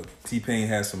T-Pain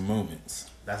has some moments.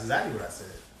 That's exactly what I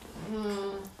said.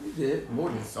 He did more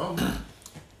than some.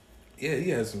 Yeah,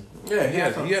 he had some. Yeah, he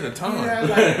had a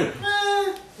time.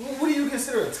 What do you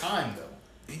consider a time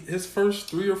though? His first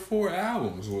 3 or 4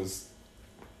 albums was.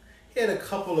 He had a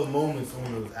couple of moments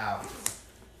on those albums.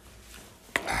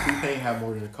 T-Pain had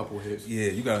more than a couple of hits.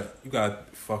 Yeah, you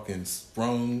got fucking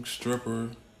Sprung, Stripper,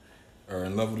 or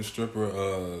In Love with a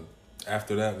Stripper.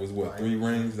 After that was what, 3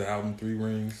 Rings, the album 3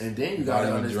 Rings. And then you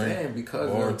gotta understand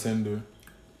because Bartender.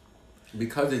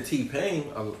 because of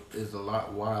T-Pain is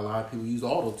why a lot of people use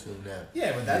auto-tune now.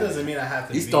 Yeah, but that doesn't mean I have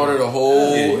to. He started a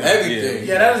whole everything.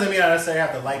 Yeah, that doesn't mean I necessarily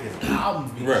have to like his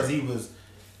albums because he was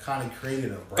kind of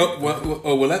created a break.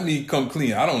 Well, let me come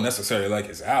clean. I don't necessarily like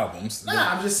his albums.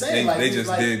 Nah, I'm just saying,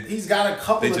 he's got a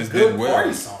couple of good did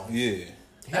party songs. Yeah.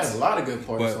 He has a lot of good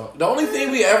party songs. The only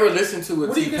thing we ever listened to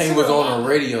with T-Pain was on the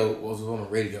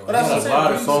radio. But that's a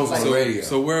lot of songs on the radio.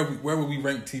 So where would we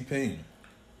rank T-Pain?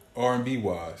 R&B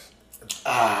wise.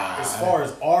 As far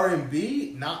as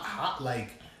R&B, not hot.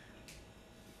 Like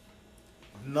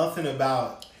nothing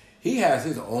about. He has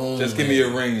his own. Just give me a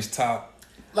range. Top.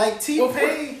 Like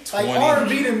T-Pain, like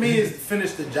R&B to me is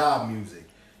finish the job music.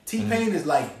 T-Pain is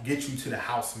like get you to the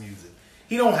house music.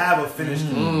 He don't have a finished.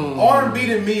 R&B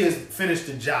to me is finish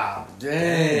the job.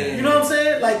 Damn. You know what I'm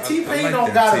saying? Like T-Pain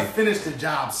don't gotta finish the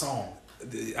job song.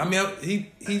 I mean,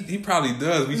 he probably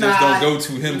does. We just don't go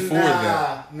to him for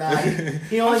that. Nah,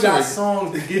 he only got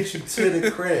songs to get you to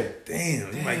the crib.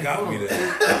 Damn, you might got me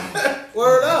there.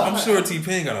 Word up. I'm sure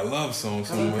T-Pain got a love song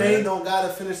somewhere. T-Pain don't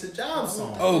gotta finish the job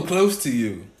song. Oh, Close to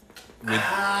You.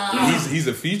 He's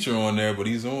a feature on there, but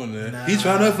he's on there. He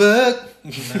trying to fuck.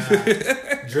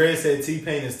 Dre said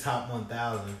T-Pain is top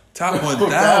 1,000. Top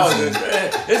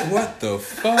 1,000? What the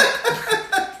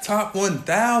fuck? Top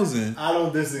 1,000? I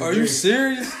don't disagree. Are you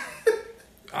serious?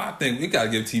 I think we gotta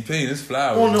give T-Pain his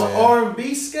flowers. On the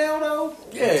R&B scale though?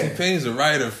 Yeah. T-Pain's a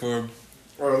writer for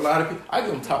a lot of people. I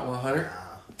give him top 100.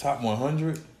 Top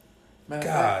 100?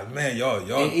 God, man, y'all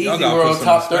Easy gotta World, put some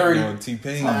top respect 30. on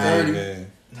T-Pain, Top 30.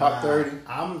 man. Top 30.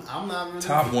 I'm not really.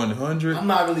 Top 100. I'm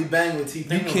not really banging with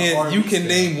T-Pain. You can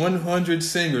name 100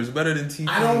 singers better than T-Pain.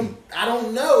 I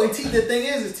don't know. And the thing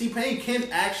is T-Pain can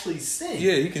actually sing.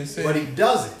 Yeah, he can sing, but he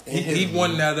doesn't. He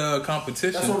won that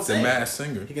competition. That's what I'm saying. The Masked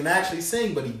Singer. He can actually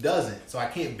sing, but he doesn't. So I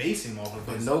can't base him off of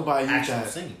his actual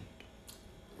singing.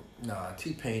 Nah,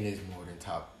 T-Pain is more than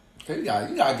top. Cause you gotta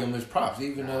give him his props,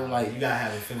 even though like you gotta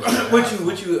have it finished.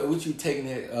 What you taking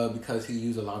it because he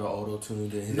used a lot of auto tune in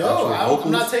his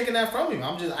I'm not taking that from him.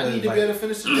 I need to be able to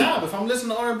finish the job. If I'm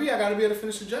listening to R&B, I gotta be able to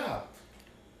finish the job.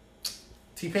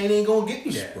 T-Pain ain't gonna get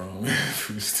me that. Bro,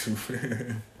 Pooh's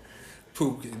stupid.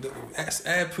 Pooh,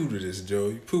 add Pooh to this,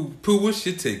 Joey. Pooh, what's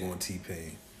your take on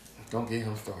T-Pain? Don't get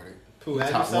him started. Pooh,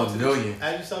 top 1 million.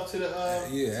 Add yourself to the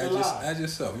add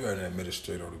yourself. You're an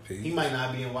administrator on the page. He might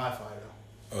not be in Wi-Fi though.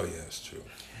 Oh yeah, that's true.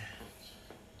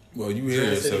 Well, you hear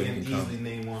it, so you can easily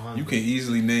name 100. You can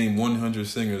easily name 100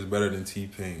 singers better than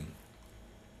T-Pain.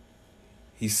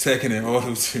 He's second in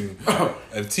auto-tune.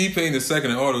 If T-Pain is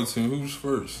second in auto-tune, who's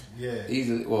first? Yeah.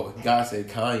 Easily. Well, God said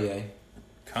Kanye.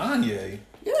 Kanye?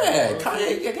 Yeah,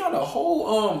 Kanye got a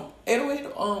whole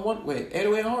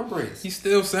 808 Heartbreaks. He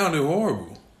still sounded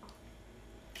horrible.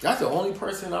 That's the only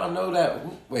person I know that.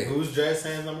 Wait, who's Jazz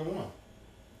Hands number 1?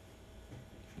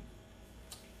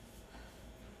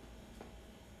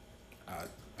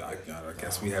 I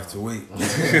guess we have to wait.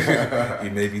 We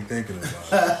may be thinking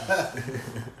about it.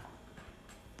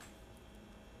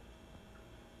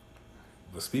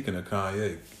 But speaking of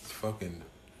Kanye, fucking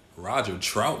Roger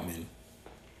Troutman.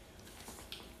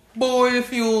 Boy,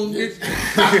 if you don't get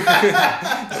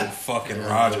no fucking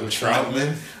Roger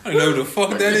Troutman. I don't know who the fuck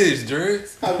that is, Dre.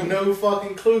 I have no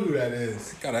fucking clue who that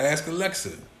is. Gotta ask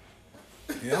Alexa.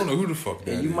 Yeah, I don't know who the fuck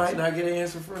that is. You might not get an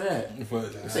answer for that.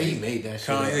 But say he made that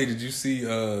shit. Kanye, did you see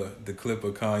the clip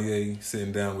of Kanye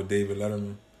sitting down with David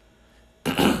Letterman?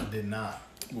 Did not.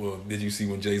 Well, did you see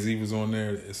when Jay-Z was on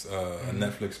there? It's a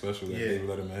Netflix special that David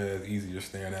Letterman has. Easy, you're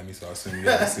staring at me, so I assume you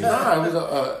haven't seen it. Nah, it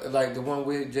was like the one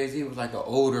with Jay-Z was like an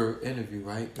older interview,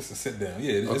 right? It's a sit down.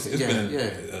 Yeah, it's been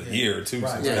a year or two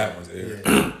since that one's aired.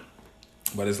 Yeah.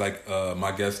 But it's like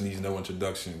my guest needs no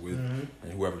introduction with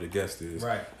and whoever the guest is.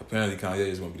 Right. Apparently Kanye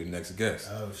is going to be the next guest.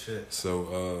 Oh shit.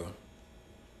 So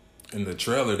in the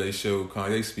trailer they showed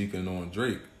Kanye speaking on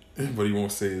Drake, but he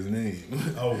won't say his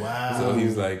name. Oh wow. So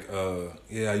he's like,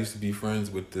 I used to be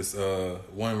friends with this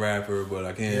one rapper, but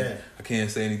I can't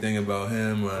say anything about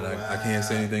him, or I can't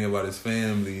say anything about his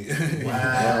family.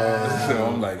 Wow. So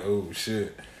I'm like, oh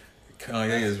shit.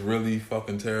 Kanye is really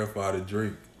fucking terrified of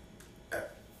Drake.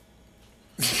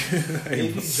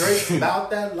 Maybe Drake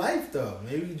about that life though.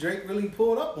 Maybe Drake really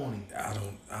pulled up on him. I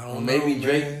don't know. Maybe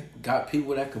Drake got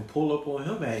people that can pull up on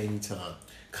him at any time.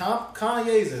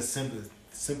 Kanye's a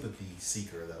sympathy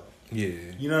seeker though.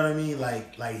 Yeah. You know what I mean?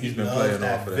 Like he loves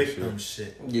that victim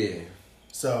shit. Yeah.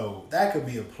 So that could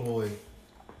be a ploy.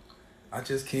 I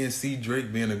just can't see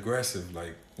Drake being aggressive.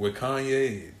 Like with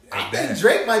Kanye. I think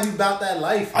Drake might be about that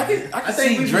life. I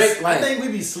think Drake. I think we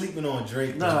be sleeping on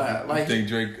Drake. Nah, like I think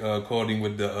Drake called him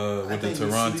with the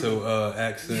Toronto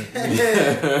accent.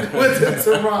 Yeah, with the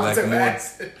Toronto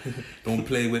accent. Don't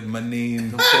play with my name.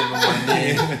 Don't play with my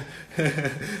name.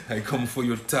 I come for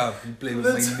your top. You play with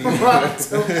The my name.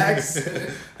 Toronto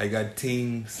accent. I got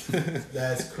teams.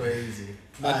 That's crazy.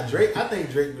 Nah, Drake. I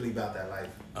think Drake really about that life.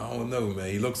 I don't know, man.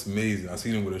 He looks amazing. I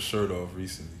seen him with a shirt off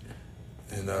recently.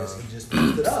 And He just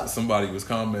picked it up. somebody was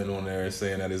commenting on there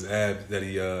saying that his abs, that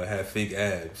he had fake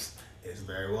abs. It's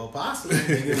very well possible.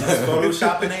 Niggas was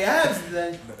photoshopping their abs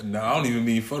today. No, I don't even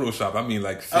mean Photoshop. I mean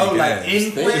like fake Oh, like abs.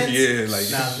 implants? Yeah, like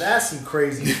Now that's some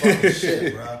crazy fucking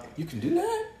shit, bro. you can do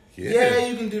that. Yeah,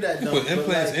 you can do that. You though, put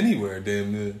implants like, anywhere,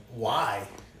 damn near. Why?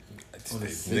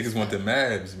 Niggas want them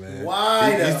abs, man.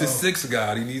 Why, He's though? the six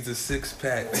god. He needs a six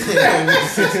pack.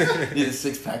 Need a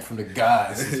 6-pack from the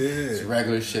guys. Yeah. It's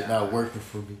regular shit not working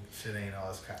for me. Shit ain't all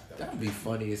this crap though. That'd be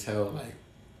funny as hell. Like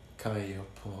Kanye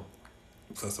Pump.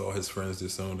 Plus, all his friends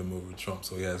disowned him over Trump,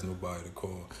 so he has nobody to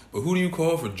call. But who do you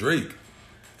call for Drake?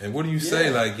 And what do you say?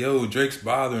 Yeah. Like, yo, Drake's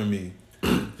bothering me.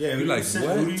 Yeah, You like,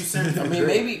 what? Who do you send? I mean,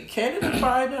 maybe Canada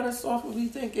probably not as soft as we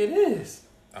think it is.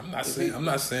 I'm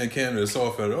not saying Canada is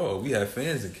soft at all. We have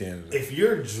fans in Canada. If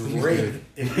you're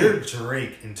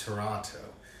Drake in Toronto,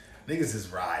 niggas is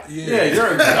riding. Yeah,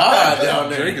 you're a god down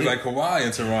there. Drake is like Kawhi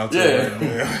in Toronto. Yeah.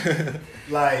 Right now.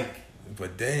 Like,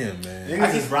 But damn, man.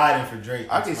 niggas is riding for Drake.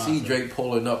 I can Toronto. see Drake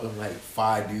pulling up and like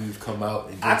 5 dudes come out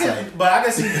and I just can, but I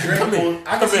can see Drake. Come in,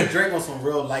 I can come see in. Drake on some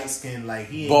real light skin, like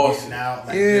he ain't Boss. getting out,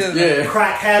 like Yeah, just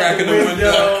crack half the Cracking the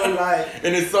window, window. like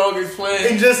and his song is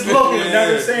playing. and just looking, and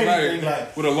never Yeah, saying right. anything,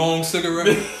 like, With a long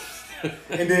cigarette.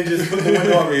 and then just put the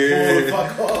window up and pull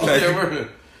the fuck off. Like-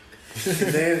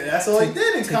 And then that's all he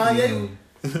did. And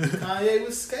Kanye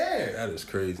was scared. That is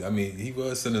crazy. I mean, he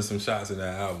was sending some shots in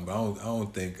that album, but I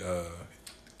don't think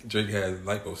Drake had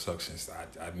liposuction.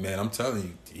 Man, I'm telling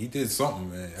you, he did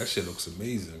something, man. That shit looks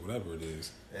amazing, whatever it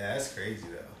is. Yeah, that's crazy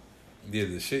though. Yeah,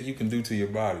 the shit you can do to your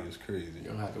body is crazy. You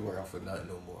don't have to work out for nothing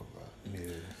no more, bro.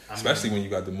 Yeah, especially when you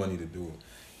got the money to do it.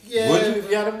 Yeah, Would you if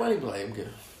you had the money? Be like, I'm good.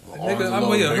 Nigga, I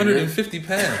weigh 150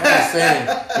 pounds. I'm just saying.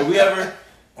 If we ever,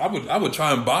 I would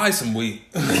try and buy some weight.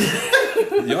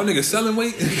 Y'all niggas selling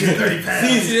weight? 30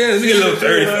 pounds. Yeah, this nigga little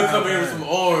 30 come here with some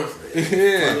arms.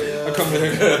 Yeah, I come here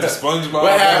with the SpongeBob.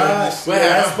 What happened? Yeah,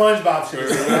 that SpongeBob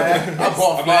shit. I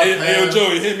bought I'm 5 like, hey, yo, pounds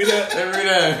Joey, hit me that. every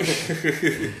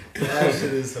day. That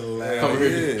shit is hilarious. Come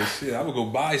here. Yeah, shit, I would go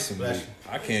buy some Bless weight.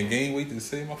 I can't gain weight to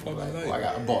save my fucking life.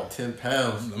 I bought 10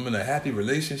 pounds. I'm in a happy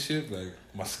relationship. Like,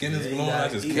 my skin is Yeah, you glowing. gotta I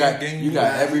just eat. can't gain You weight.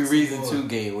 got every Right. reason to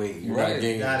gain weight. You Right. gotta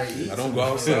gain You gotta weight. eat. I don't go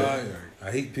outside.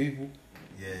 I hate people.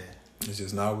 Yeah. It's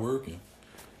just not working.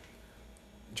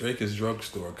 Drake is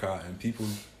drugstore cotton. People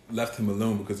left him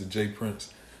alone because of Jay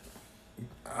Prince.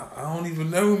 I don't even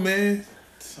know, man.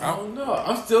 I don't know.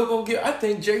 I'm still gonna get. I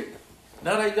think Jake.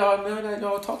 Now that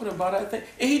y'all talking about it, I think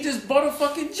and he just bought a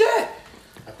fucking jet.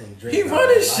 I think Drake He got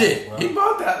running that shit. life, He bro.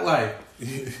 bought that life. He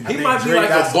think might be Drake like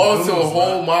got a some boss to a goons,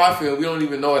 whole bro. mafia. We don't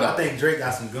even know it. I think Drake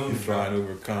got some goons, Flying bro.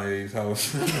 over Kanye's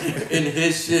house. in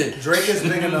his shit. Drake is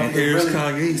big enough to Here's really.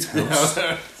 Kanye's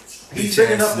house. He's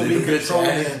big enough to be nigga.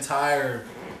 controlling the entire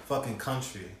fucking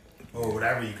country or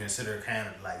whatever you consider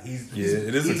Canada. Like he's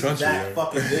It is a he's country, that yeah.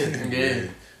 fucking big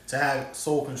Yeah. to have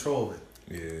sole control of it.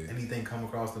 Yeah, Anything come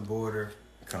across the border,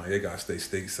 Kanye got to stay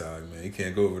stateside, man. He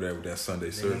can't go over there with that Sunday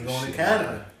they service ain't going to shit.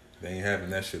 Canada. They ain't having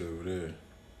that shit over there.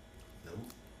 Nope.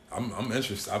 I'm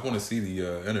interested. I want to see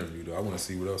the interview though. I want to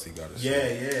see what else he got to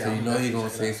say. Yeah. So you I'm know he definitely gonna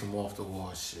checking say it some off the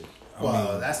wall shit. I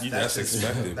Well, mean, that's that's his,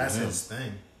 expected. That's with him. his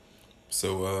thing.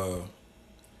 So,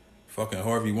 fucking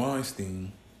Harvey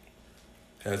Weinstein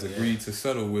has agreed to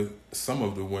settle with some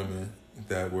of the women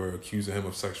that were accusing him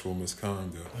of sexual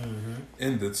misconduct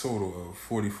in the total of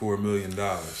 $44 million.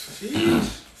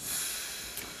 Sheesh.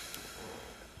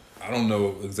 I don't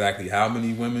know exactly how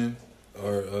many women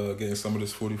are getting some of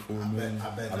this $44 million.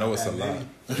 bet I know not it's a that lot. many.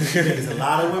 It's a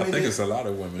lot of I women. think it's a lot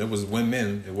of women. It was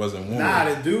women. It wasn't women.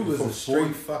 Nah, the dude was For a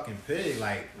straight fucking pig.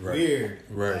 Like Right. weird.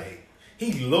 Right. Like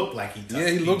he looked like he. Yeah,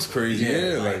 he looks people. crazy.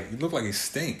 Yeah, like, like he looked like he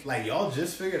stink. like y'all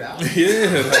just figured out.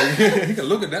 Yeah, like you can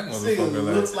look at that This motherfucker. nigga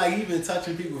Like, looks like he been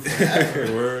touching people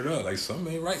forever. word up, like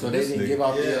something ain't right. So with they this didn't nigga. give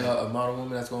out Yeah. the amount of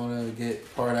women that's going to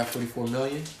get part of that 44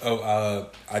 million. Oh,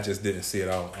 I just didn't see it.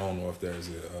 I don't know if there's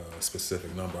a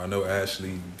specific number. I know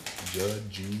Ashley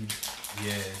Jude.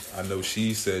 Yeah. I know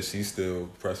she said she's still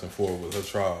pressing forward with her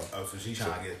trial. Oh, so she's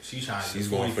trying to get. She's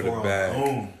going for the 44 bag.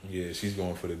 Boom. Yeah, she's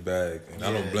going for the bag, and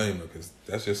I don't Yeah. blame her because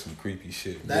that's just some creepy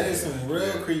shit. That Yeah. is some real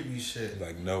Yeah. creepy shit.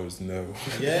 Like no is no.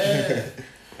 Yeah.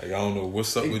 Like, I don't know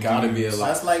what's up It with gotta dudes. be a lot.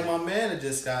 That's like my man that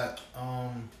just got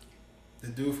the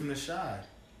dude from The Shy.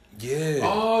 Yeah.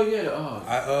 Oh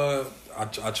yeah.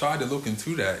 I tried to look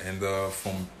into that, and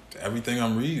from everything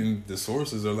I'm reading, the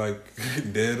sources are like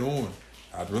dead on.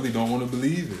 I really don't want to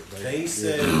believe it. Like,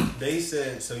 They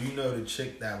said, so you know the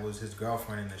chick that was his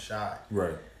girlfriend in The Shy.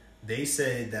 right. They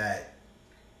said that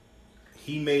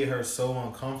he made her so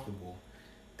uncomfortable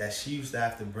that she used to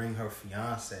have to bring her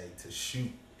fiance to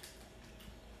shoot.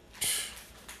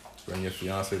 Bring your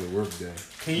fiance to work day.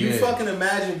 Can you fucking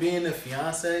imagine being the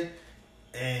fiance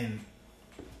and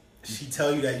she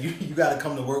tell you that you got to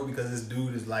come to work because this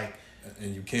dude is like,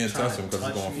 And you can't Trying touch him because to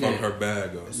it's gonna touch fuck her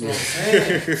bag up. that's what I'm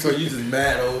saying. So you just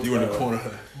mad old. You in the corner.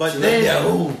 But then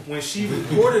when she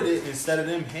reported it, instead of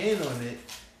them handling it,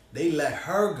 they let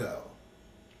her go,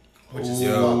 which is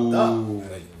fucked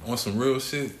up. Like, on some real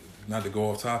shit, not to go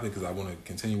off topic because I want to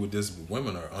continue with this, but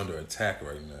women are under attack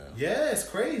right now. Yeah, it's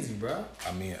crazy, bro.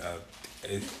 I mean,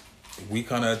 we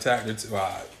kind of attacked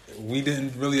her. We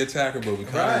didn't really attack her, but we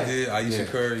kind of did. Aisha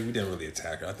Curry, we didn't really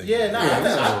attack her. I think.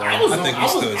 I think we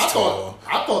stood tall.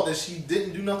 I thought that she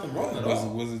didn't do nothing wrong at all.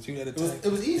 Was it you that attacked?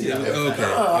 It was easy. Okay.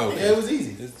 Yeah, it was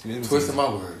easy. It was Twisting easy.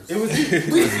 my words. It was easy.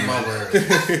 Twisting my words.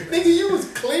 Nigga, you was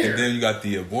clear. And then you got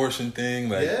the abortion thing.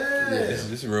 Like, this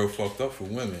is real fucked up for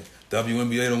women.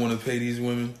 WNBA don't want to pay these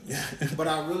women. But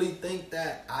I really think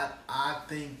that I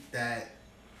think that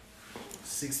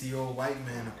 60-year-old white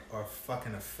men are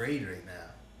fucking afraid right now.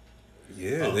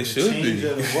 Yeah, Of they the should change be.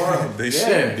 of the world. They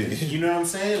should be. You know what I'm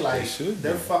saying? Like, should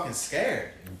they're be. fucking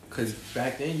scared. Because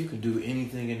back then you could do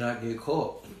anything and not get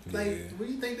caught. Like, what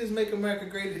do you think this Make America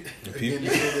Great People, again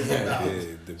is about?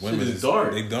 the women is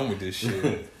dark. They done with this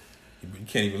shit. You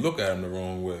can't even look at them the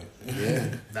wrong way. Yeah.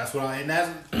 That's what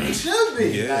they should be.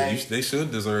 Yeah, Like, they should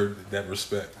deserve that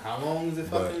respect. how long is it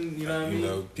But, fucking, you know what I mean? You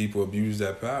know, people abuse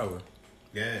that power.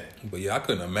 Yeah. But yeah, I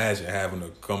couldn't imagine having to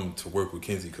come to work with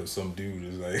Kenzie because some dude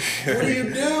is like, What do you do?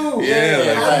 Yeah,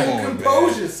 like, how do come you on,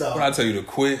 compose man. yourself? When I tell you to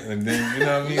quit, and then you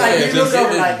know what I mean? Like, you it's look just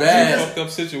up like, bad. fucked up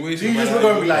situation. You just man. look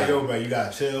over and be like, yo, bro, you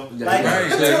gotta chill. Yeah, Like, right,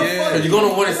 chill, yeah. fuck Because it. you're going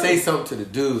to want to say something to the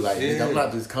dude. Like, Yeah. I'm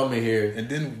not just coming here. And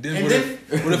then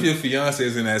And what if your fiance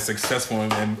isn't as successful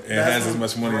and has as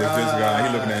much money as this guy?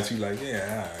 He looking at you like,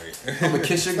 yeah, all right. I'm going to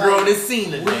kiss your girl in this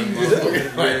scene today. What do you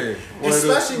do? Yeah.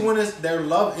 Especially when it's their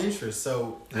love interest.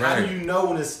 So how Right. do you know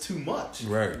when it's too much?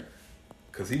 Right.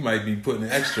 Because he might be putting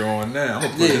extra on now. I'm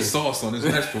going to put his sauce on his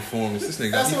next performance. This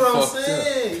nigga got That's me what I'm fucked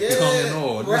saying. up. Yeah. Coming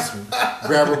on. This one.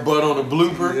 Grab her butt on a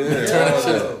blooper. Yeah. And turn that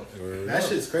shit up. That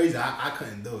shit's crazy. I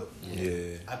couldn't do it.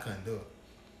 Yeah. I couldn't do it.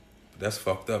 That's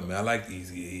fucked up, man. I like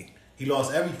Eazy-E. He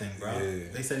lost everything, bro. Yeah.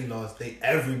 They said he lost.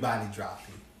 Everybody dropped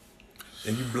him.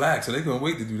 And you black, so they couldn't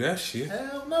wait to do that shit.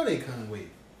 Hell no, they couldn't wait.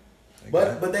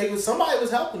 But somebody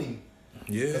was helping him.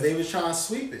 Yeah. Because they was trying to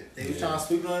sweep it. They was trying to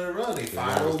sweep it under the rug. They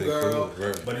fired long as old they girl. could,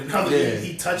 right. But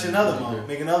he touched another mom,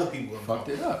 making other people Fucked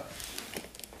it up.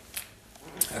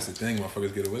 That's the thing,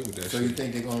 motherfuckers get away with that So shit. you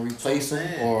think they're going to replace him?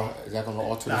 saying. Or is that going to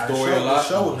alter Nah, the story a the lot?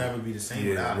 show will never be the same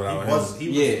Yeah, without him. without He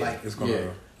was Yeah. like,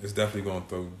 It's definitely gonna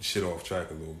throw shit off track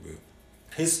a little bit.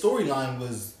 his storyline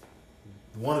was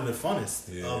one of the funnest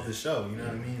Yeah. of the show. You know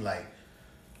what I mean? Like,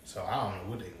 so I don't know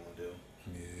what they gonna do.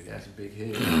 Yeah. That's a big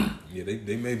hit. Yeah,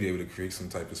 they may be able to create some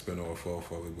type of spin-off off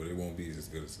of it, but it won't be as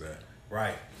good as that.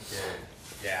 Right? Yeah.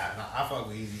 Yeah. I fuck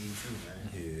with Eazy-E too, man.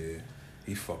 Yeah.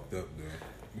 He fucked up though.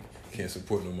 You can't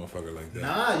support no motherfucker like that.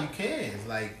 Nah, you can't. It's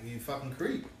like you fucking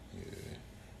creep. Yeah.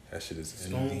 That shit is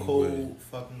Stone ND cold way.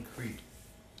 fucking creep.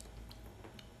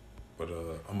 But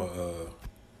I'm gonna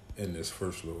end this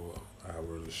first little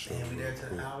hour of the show. Damn, we there real to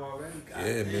quick. the hour already. God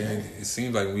Yeah, damn. man. It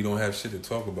seems like when we don't have shit to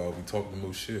talk about, we talk the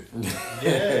most shit.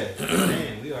 Yeah,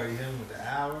 man, we already hit with the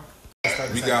hour.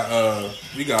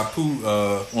 We got Pooh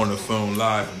on the phone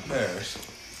live in Paris.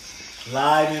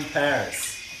 Live in Paris.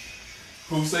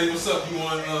 Pooh, say what's up. You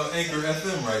on Anchor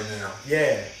FM right now?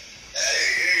 Yeah. Hey,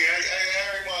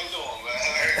 everybody doing, man?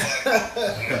 How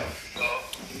everybody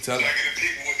doing? Tell I get the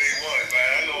people what they want, man.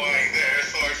 I know I ain't there.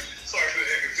 Sorry for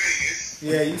the inconvenience.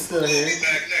 Yeah, you still here. We'll be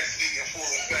back next week and full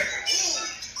effect. Ooh,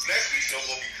 next week's show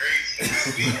gonna be crazy.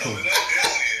 Next week coming up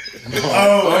down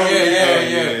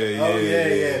here. Oh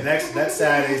yeah. Next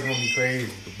Saturday's gonna be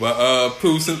crazy. But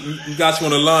Pooh, since we got you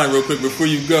on the line real quick before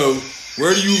you go,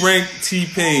 where do you rank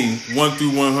T-Pain 1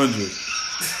 through 100?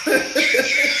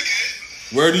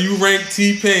 Where do you rank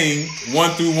T-Pain 1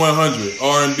 through 100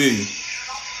 R&B?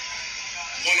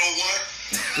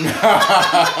 101.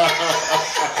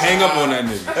 Hang up on that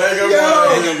nigga.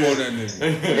 Hang up on that nigga.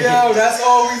 Yo, that's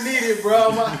all we needed, bro.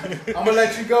 I'm gonna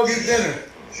let you go get dinner.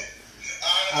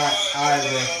 Alright,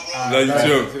 bro. Love you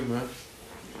too. Too, man.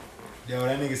 Yo,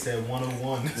 that nigga said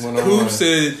 101. Who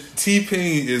said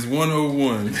T-Pain is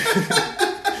 101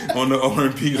 on the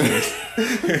R&B list?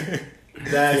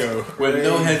 That's with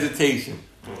no hesitation.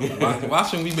 Why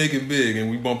shouldn't we make it big and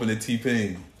we bumping the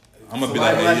T-Pain? I'm gonna be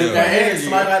Somebody like, hey, yo.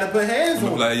 Somebody got to put hands I'm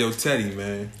gonna on. be like, yo, Teddy,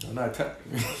 man. I'm not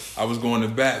I was going to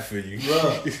bat for you.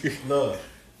 Look.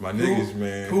 My niggas,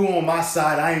 man. Who on my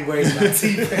side? I ain't worried about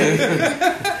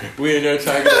T-Pain. We in there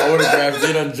trying to get autographs.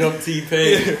 They done jumped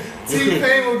T-Pain.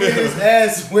 T-Pain will get his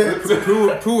ass whipped.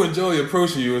 Pooh and Joey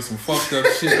approaching you with some fucked up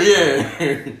shit.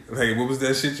 Yeah. Like, what was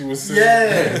that shit you was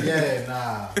saying?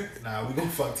 Yeah, nah, we gonna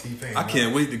fuck T-Pain. I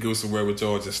can't wait to go somewhere with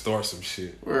y'all and just start some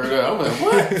shit. Word up. I'm like,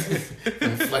 what?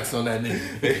 Flex on that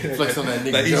nigga. Flex on that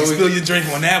nigga. Like, you can spill your drink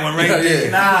on that one right there.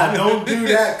 Nah, don't do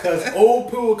that, cause old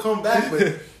Pooh will come back,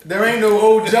 but there ain't no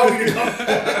old Joey to come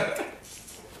back.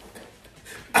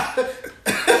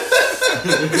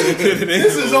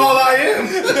 This is all I am.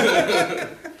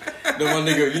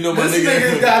 You know my This nigga.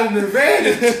 nigga's got an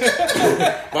advantage.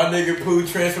 My nigga Pooh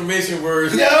transformation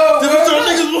words. Yo, This is what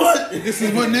niggas want. This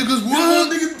is what niggas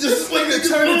want. this nigga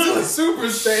turned into a super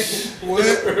saiyan.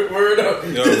 Word up.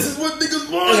 Yo. This is what niggas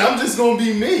And want. I'm just gonna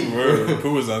be me.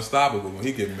 Pooh is unstoppable when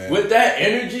he get mad. With that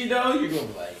energy though, you're gonna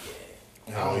be like,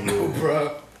 I don't know,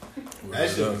 bro. That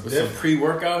shit was with some different.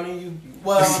 pre-workout in you.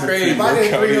 Well, That's crazy. if I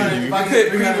get 300, You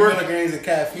could 300 pre-work- milligrams of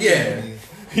caffeine, Yeah.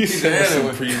 He He's said an some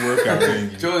animal. pre-workout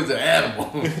in you. Joey's an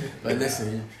animal. Like,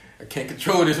 listen, I can't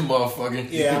control this motherfucker.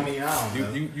 yeah, I mean, I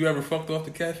don't know. You ever fucked off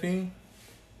the caffeine?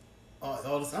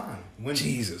 All the time. When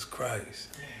Jesus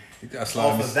Christ. You got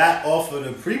slide me. off of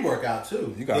the pre-workout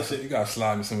too. You got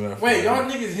slide me some of that. Wait, y'all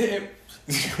niggas hitting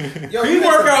Yo,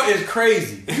 pre-workout is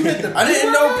crazy. You hit the I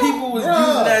didn't know pre-workout? people was Bruh.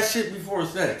 using that shit before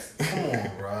sex. Come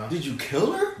on, bro. Did you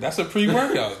kill her? That's a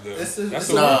pre-workout though. It's That's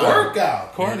a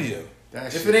workout. cardio. That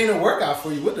If shit. it ain't a workout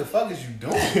for you, what the fuck is you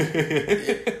doing?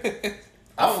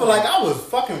 I feel like I was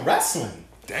fucking wrestling.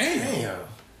 Damn.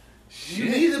 You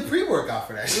need a pre-workout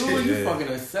for that Dude, shit. you Yeah. fucking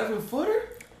a 7-footer?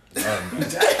 Um, Damn,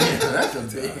 that's a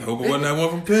big. hope it wasn't that one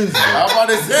from Pennsylvania. I was about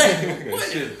to say. What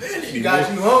is You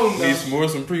got you home Need though. some more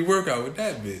some pre-workout with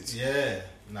that bitch. Yeah.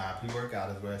 Nah, pre-workout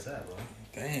is where it's at, bro.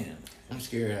 Damn. I'm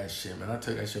scared of that shit, man. I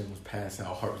took that shit and was passed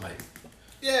out hard like.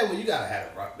 Yeah, well, you gotta have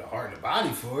the heart and the body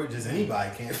for it. Just anybody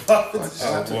can't fuck with the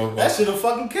shit. well, That shit'll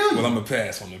fucking kill you. Well, I'm gonna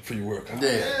pass on the pre-workout.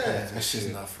 Yeah, that shit's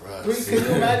not for us. Can you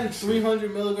imagine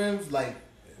 300 milligrams? Like,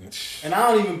 and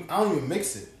I don't even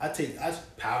mix it. I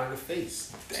just powder the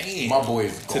face. Damn. My boy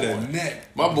is to the gone.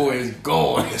 neck. My boy is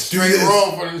gone. Straight Yes.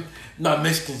 wrong for the, not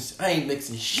mixing. I ain't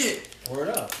mixing shit. Word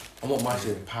up. I want my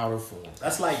shit in powder form.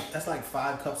 That's like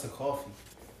 5 cups of coffee.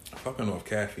 Fucking off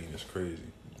caffeine is crazy.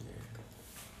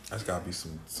 That's gotta be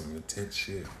some intense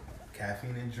shit.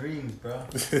 Caffeine and dreams, bro.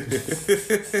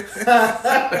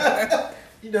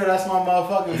 You know that's my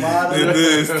motherfucking motto. It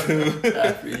is too.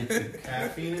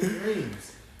 Caffeine and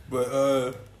dreams.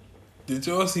 But did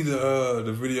y'all see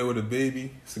the video of the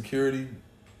baby security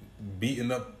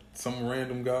beating up some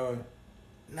random guy?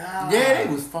 Nah. Yeah,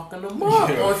 they was fucking them up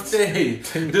Yeah. on stage.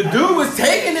 The dude was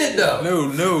taking it though.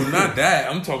 No, not that.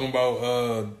 I'm talking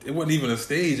about it wasn't even a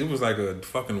stage. It was like a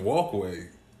fucking walkway.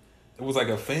 It was like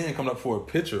a fan coming up for a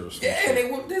picture or something. Yeah,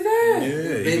 they whooped his ass.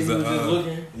 Yeah, Baby was just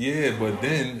looking. Yeah, but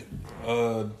then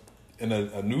in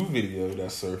a new video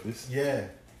that surfaced, Yeah.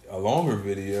 a longer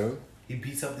video, He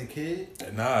beats up the kid.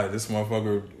 nah, this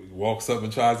motherfucker walks up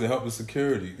and tries to help the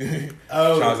security.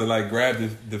 Oh. Tries to like grab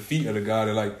the feet of the guy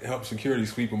to like help security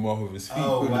sweep him off of his feet.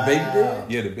 Oh, Who, wow. the baby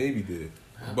did? Yeah, the baby did.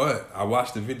 But I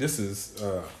watched the video. This is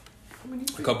a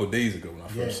couple of days ago when I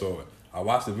first saw it. I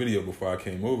watched the video before I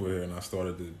came over here, and I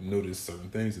started to notice certain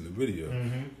things in the video.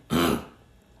 Mm-hmm.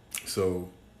 So,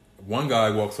 one guy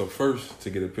walks up first to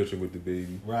get a picture with the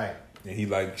baby, Right. and he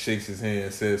like shakes his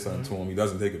hand, says something to him. He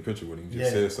doesn't take a picture with him; he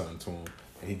just says something to him,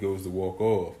 and he goes to walk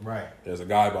off. Right. There's a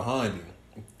guy behind him,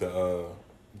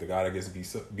 the guy that gets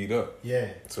beat up. Yeah.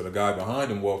 So the guy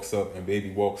behind him walks up, and baby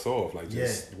walks off, like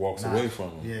just walks away from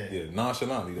him. Yeah.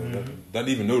 Nonchalantly, doesn't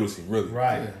even notice him really.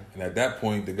 Right. And at that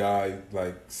point, the guy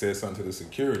like says something to the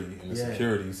security, and the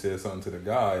security says something to the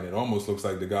guy, and it almost looks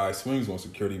like the guy swings on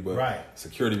security, but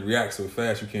security reacts so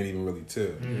fast you can't even really tell.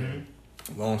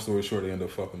 Mm-hmm. Long story short, they end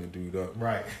up fucking the dude up.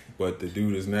 Right. But the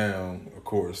dude is now, of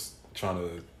course, trying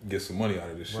to get some money out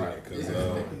of this shit because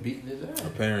beating his ass.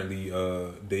 apparently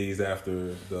days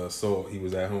after the assault, he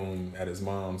was at home at his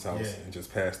mom's house and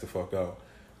just passed the fuck out.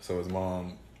 So his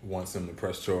mom wants him to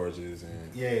press charges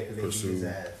and because they beat pursue. his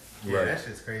ass. Yeah, that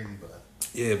shit's crazy, but.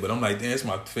 Yeah, but I'm like, damn, it's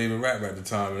my favorite rapper at the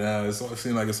time. And now it seems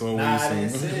like it's always I some.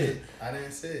 didn't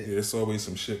see it. Yeah, it's always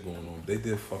some shit going on. They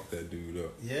did fuck that dude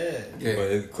up. Yeah. But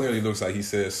it clearly looks like he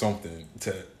said something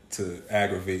to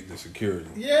aggravate the security.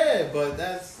 Yeah, but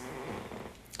that's.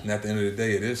 And at the end of the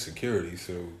day, it is security.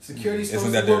 So Security's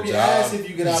isn't supposed that to whoop their your job? ass if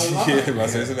you get out of line. Yeah, but I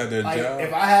said, isn't that their Like, job?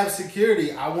 if I have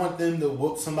security, I want them to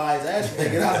whoop somebody's ass if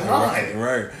they get out of line.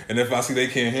 Right. And if I see they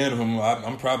can't handle him,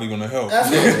 I'm probably gonna help.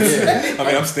 That's what I'm saying. I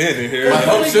mean, I'm standing here. My Like,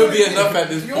 help you should only be get- enough at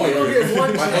this You point. only get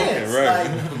one My help- chance.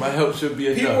 right. Like, My help should be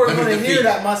enough. people are Let me going to defeat. hear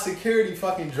that my security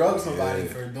fucking drugged somebody Yeah.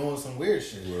 for doing some weird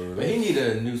shit. But he need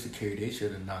a new security. They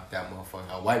should have knocked that motherfucker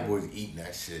out. White boys eating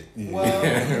that shit. Well, he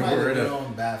might have Word been up.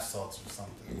 on bath salts or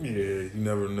something. Yeah, you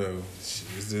never know. It's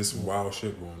this wild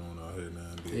shit going on out here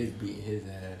now. He's beating his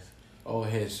ass. All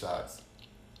headshots.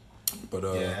 But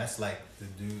Yeah, that's like the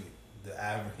dude, the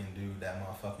African dude that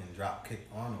motherfucking drop kicked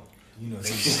Arnold. You know they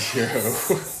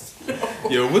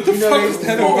yo, what the You know fuck they- is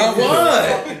that for about? what?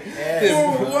 ass,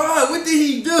 bro. Why? What did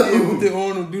he Yeah, what do? did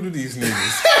Arnold do to these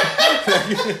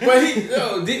niggas? But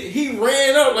he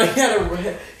ran up like he had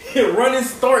a running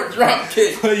start drop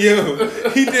kick. But yo,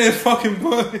 he did fucking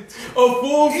budge. A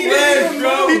full He didn't flash even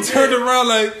drop He kick. turned around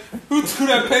like, who threw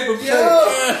that paper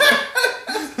plate?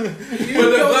 But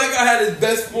the black guy had his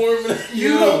best form.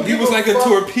 You don't He give was a like a fuck.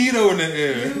 torpedo in the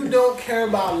air. You don't care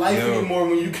about life Yo. anymore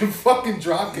when you can fucking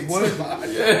drop kick What?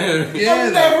 somebody. Yeah. Yeah,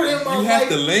 I'm never in my you have life-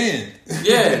 to land.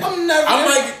 Yeah. I'm never. I'm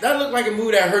like, that looked like a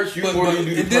move that hurts you more than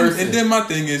you do the person. And then my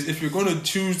thing is, if you're gonna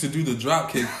choose to do the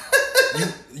drop kick,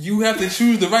 you have to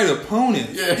choose the right opponent.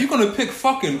 Yeah. You're gonna pick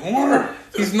fucking Arnold.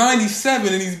 He's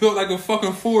 97 and he's built like a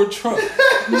fucking Ford truck.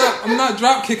 I'm not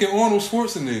drop kicking Arnold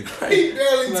Schwarzenegger. he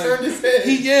barely Like, turned his head.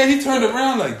 He turned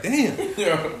around like, damn.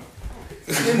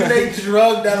 And they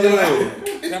drugged that Yo,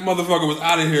 little. that motherfucker was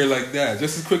out of here like that,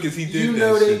 just as quick as he did You that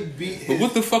know they shit. beat But his.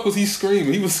 what the fuck was he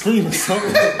screaming? He was screaming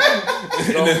something.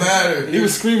 Don't matter. He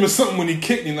was screaming something when he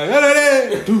kicked me, like,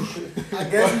 hey, I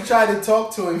guess he tried to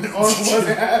talk to him. And Arnold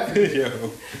wasn't happy.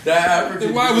 yo. That African.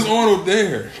 Then why was Arnold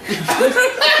there? He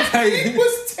Like,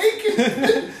 was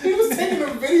taking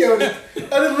a video of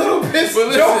the little bitch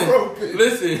But jump roping.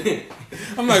 listen.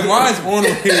 I'm like, why is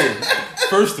Arnold here?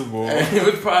 First of all, It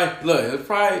was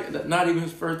probably not even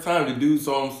his first time. The dude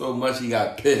saw him so much he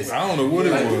got pissed. I don't know what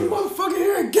Like, it you was. motherfucker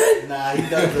here again? Nah, he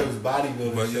does those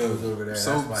bodybuilding But shows over there.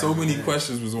 so That's why so he's many there.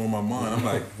 questions was on my mind. I'm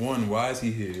like, one, why is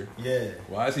he here? Yeah.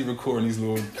 Why is he recording these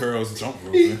little girls jump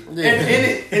roping? And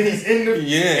he's in the.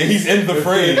 Yeah, and he's in the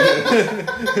frame,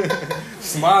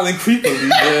 smiling creepily.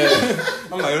 Yeah.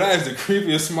 I'm like, that is the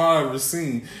creepiest smile I've ever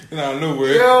seen. And out of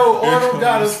nowhere, Yo, here Arnold comes-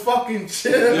 got his fucking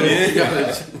chill. Yeah. Here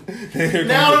comes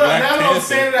Now the that Black I'm Panther.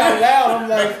 saying it out loud, I'm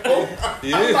like, oh,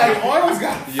 Yeah. I'm like, Arnold's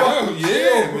got a Yo, fucking yeah,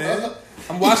 chill, man. bro.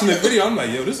 I'm watching the video. I'm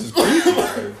like, yo, this is creepy.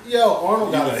 Bro. Yo,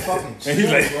 Arnold got a like- fucking chill. And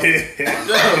he's like, bro.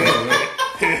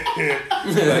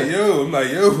 I'm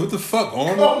like, yo, what the fuck,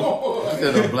 Arnold? Come on.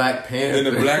 Then the Black Panther. And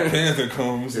the Black Panther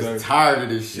comes. Just Like, tired of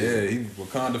this shit. yeah, he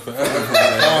Wakanda forever.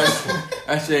 Like,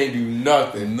 That shit ain't do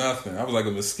nothing. nothing. I was like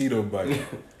a mosquito bite.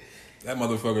 That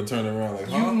motherfucker turned around like,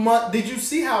 huh? Did you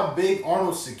see how big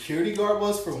Arnold's security guard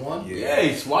was for one? Yeah,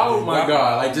 he swallowed my Why-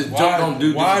 guy. Like, just jumped on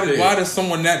dude. Why does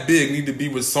someone that big need to be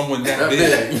with someone that That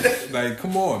big? Like,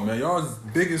 come on, man. Y'all is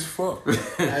big as fuck That's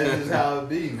just how it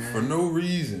be, man. for no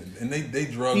reason. And they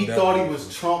drugged He that. thought he motherfucker.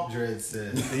 was Trump, Dredd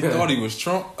said. He thought he was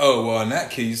Trump. Oh, well, in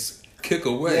that case, kick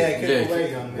away. Yeah, kick Yeah, away,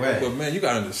 kick young away. man. But man, you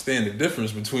gotta understand the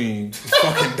difference between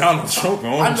fucking Donald Trump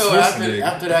and I Arnold know Schwarzenegger.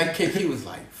 after that kick, he was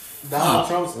like, Donald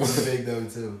Trump's pretty big though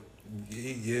too.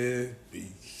 Yeah,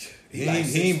 he like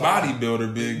ain't 6'5".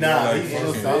 bodybuilder big. Nah, like he's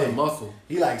fucking, solid muscle.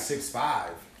 He like 6'5".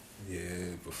 yeah,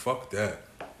 but fuck that.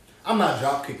 I'm not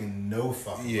drop kicking no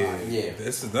fucking Yeah, body. Yeah.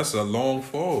 that's a long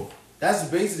fall. That's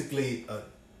basically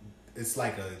it's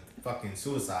like a fucking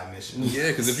suicide mission. Yeah,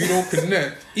 because if you don't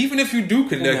connect, even if you do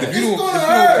connect, if It's you gonna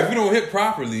hurt. don't hit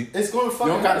properly, It's gonna You fucking.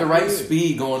 don't got the right hurt.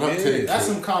 speed going up to Yeah. the That's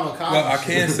kick. some kamikaze. well, I shit.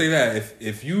 can't say that.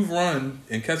 If you run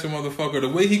and catch a motherfucker the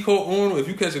way he caught Arnold, if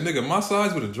you catch a nigga my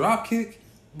size with a drop kick,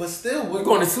 But still, We're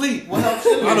going to sleep. What else?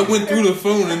 should I'd have went through the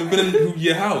phone and been in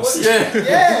your house. Yeah.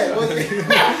 Yeah.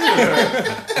 But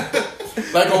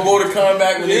Like on Mortal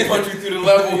Kombat when they punch you through the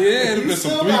level. Yeah, it'd you been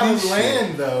some still 3D gotta shit.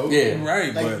 land though. Yeah.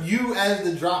 Right, Like but you as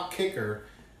the drop kicker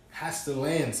has to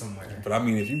land somewhere. I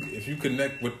mean, if you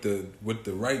connect with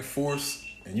the right force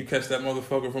and you catch that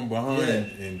motherfucker from behind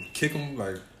and kick him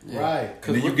like, Right.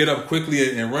 and then you get up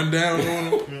quickly and run down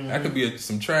on him, that could be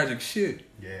some tragic shit.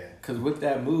 Yeah. Because with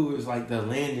that move, it's like the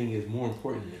landing is more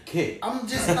important than the kick. I'm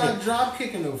just not drop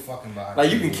kicking no fucking body.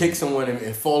 Like you can kick someone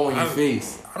and fall on your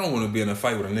face. I don't want to be in a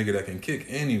fight with a nigga that can kick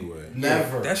anyway.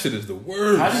 Never. That shit is the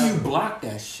worst. How do you block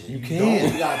that shit? You Don't.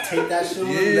 can't. You gotta take that shit on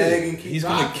the Yeah, leg and keep he's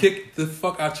rocking. gonna kick the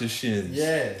fuck out your shins.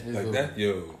 Yeah. Like that,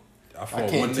 yo. I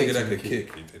fought one nigga that could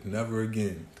kick. It never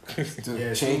again.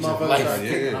 Yeah, change your life.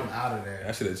 Kicking, I'm out of there.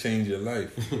 That should have changed your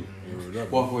life.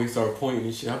 Walk away, start pointing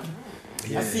and shit.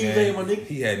 I see you there, my nigga.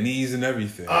 He had knees and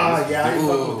everything. Oh, yeah, I ain't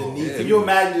fucking with the knees. Yeah, Can you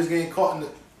imagine just getting caught in the...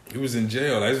 He was in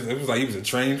jail. It was like he was a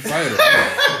trained fighter.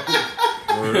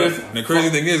 And the crazy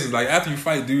thing is, like, after you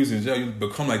fight dudes in jail, you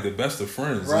become like the best of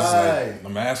friends. Right. Like,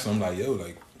 I'm asking him, like, yo,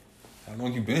 like, how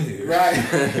long you been here? Right.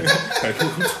 Like,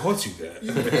 who taught you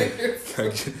that?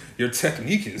 Like, your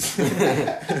technique is.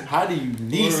 How do you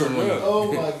knee someone?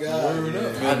 Oh my god. Word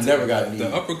up, I never got knee.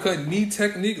 The uppercut knee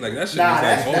technique, like that shit Nah,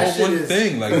 was like all one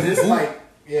thing. Like it's like,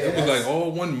 yeah, it was like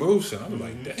all one motion. I was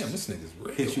like, damn, this nigga's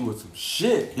real. Hit you with some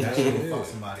shit. that shit will fuck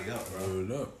somebody up, bro.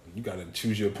 Word up. You gotta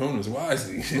choose your opponents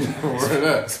wisely. Word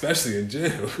up. Especially in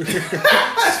jail.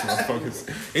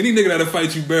 Any nigga that'll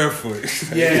fight you barefoot.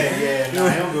 Yeah. Nah,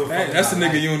 I don't go fuck That's the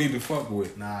nigga life. you don't need to fuck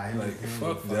with. Nah, he Like, don't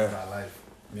fuck fuck that. about life.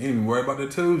 You ain't even worry about the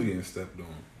toes getting stepped on.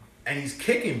 And he's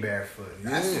kicking barefoot.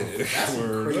 That's some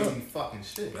Word crazy up. fucking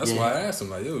shit. That's why I asked him,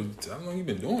 like, yo, how long you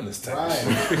been doing this type of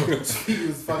Right. shit? He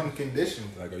was fucking conditioned.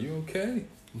 Like, are you okay?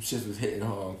 Them shits was hitting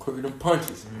hard, quicker than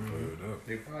punches. Word up.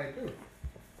 They probably do.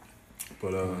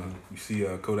 But you see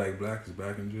Kodak Black is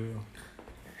back in jail.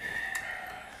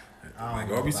 Like,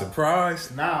 are we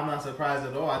surprised? Nah, I'm not surprised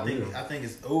at all. I think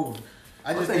it's over.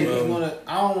 I just think, think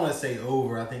I don't wanna say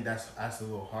over. I think that's a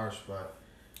little harsh, but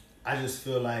I just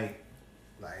feel like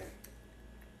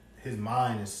his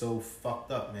mind is so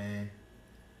fucked up, man.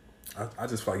 I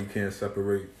just feel like you can't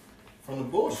separate From the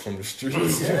bullshit. from the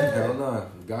streets. Yeah. Hell no.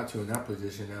 Got you in that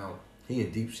position now. He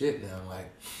in deep shit now.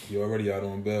 Like, You already out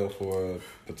on bail for a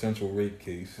potential rape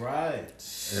case. Right.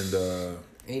 And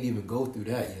ain't even go through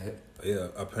that yet. yeah,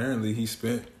 apparently he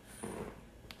spent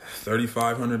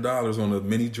 $3,500 on a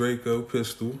mini Draco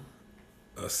pistol,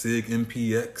 a SIG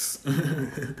MPX,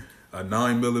 a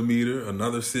 9mm,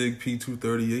 another SIG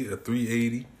P238, a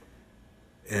 380.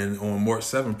 And on March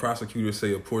 7th, prosecutors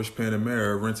say a Porsche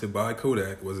Panamera rented by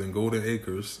Kodak was in Golden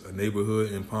Acres, a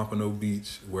neighborhood in Pompano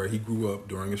Beach, where he grew up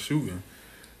during a shooting.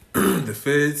 The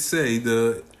feds say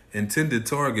the intended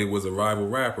target was a rival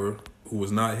rapper who was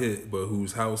not hit, but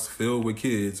whose house filled with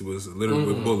kids was littered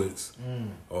with bullets,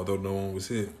 although no one was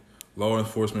hit. Law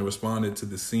enforcement responded to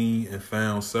the scene and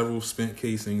found several spent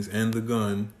casings and the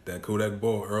gun that Kodak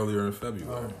bought earlier in February.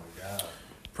 Oh my god.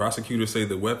 Prosecutors say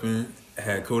the weapon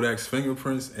had Kodak's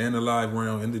fingerprints and a live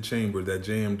round in the chamber that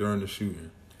jammed during the shooting.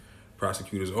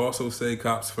 Prosecutors also say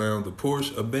cops found the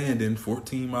Porsche abandoned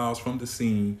 14 miles from the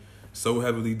scene, so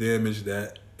heavily damaged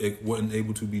that it wasn't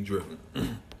able to be driven.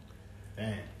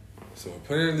 Damn. So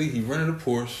apparently he rented a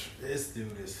Porsche, This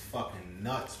dude is fucking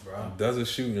nuts, bro. does a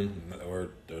shooting, or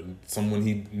someone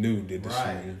he knew did the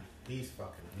Right. shooting. He's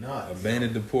fucking nuts.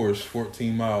 Abandoned the Porsche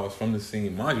 14 miles from the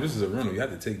scene. Mind you, this is a rental. You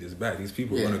have to take this back. These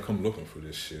people are going to come looking for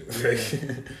this shit.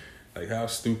 Yeah. Like, how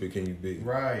stupid can you be?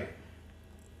 Right.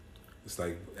 It's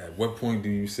like, at what point do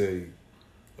you say,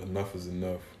 enough is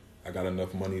enough? I got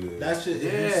enough money to... That shit,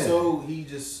 he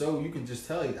just so, you can just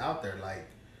tell he's out there, like,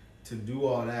 to do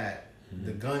all that,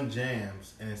 the gun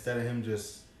jams, and instead of him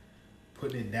just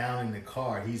putting it down in the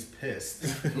car, he's pissed.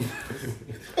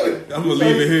 I'm going to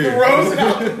leave it here. Throws it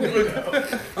out the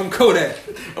window. I'm Kodak.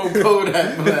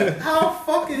 Kodak. How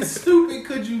fucking stupid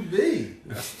could you be?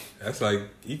 That's like,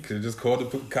 he could have just called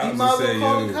the He cops might and as say,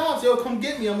 well call the cops. Yo, come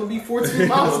get me. I'm going to be 14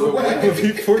 miles I'm going to away.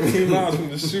 be 14 miles from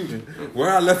the shooting.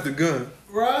 Where I left the gun.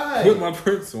 Right. Put my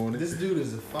prints on it. This dude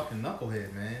is a fucking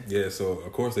knucklehead, man. Yeah, so,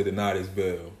 of course, they denied his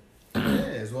bail. Yeah,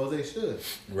 as well as they should.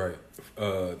 Right.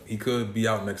 He could be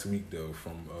out next week, though,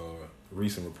 from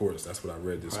recent reports. That's what I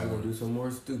read this I'm gonna morning. do some more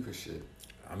stupid shit.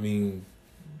 I mean,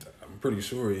 I'm pretty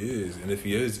sure he is. And if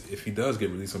he does get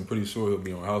released, I'm pretty sure he'll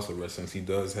be on house arrest since he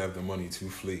does have the money to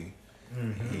flee.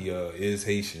 Mm-hmm. He is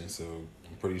Haitian, so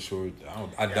I'm pretty sure.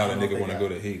 I doubt a nigga want to go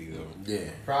to Haiti, though. Yeah.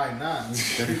 Probably not.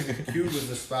 Cuba's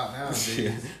the spot nowadays.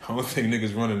 Yeah, I don't think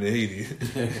niggas running to Haiti.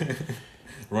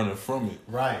 Running from it.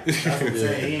 Right. That's what I'm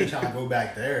saying. He ain't trying to go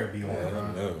back there and be on I the don't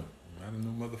run. know. I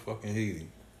don't know motherfucking Haiti.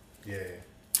 Yeah.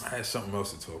 I had something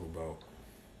else to talk about.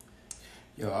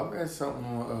 Yo, I read something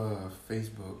on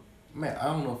Facebook. Man, I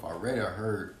don't know if I read or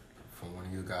heard from one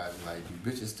of you guys. Like,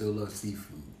 you bitches still love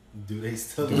seafood. Do they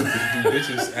still?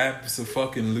 Bitches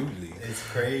abso-fucking-lutely. It's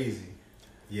crazy.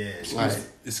 Yeah. Like,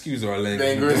 Excuse our language.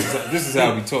 Dangerous. This is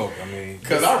how we talk. I mean,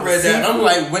 because I read that and I'm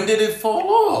like, when did it fall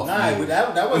off? Nah, but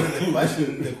that wasn't the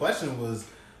question. The question was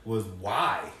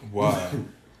why? why?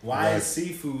 Why is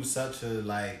seafood such a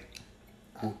like?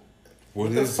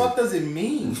 What the is fuck it? does it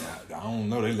mean? I don't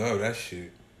know. They love that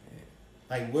shit.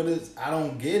 Like, what is? I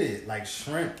don't get it. Like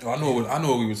shrimp. I know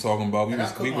what we were talking about. We And I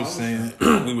was cook we my were own saying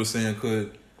we were saying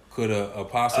could could a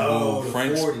possible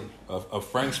French 40. a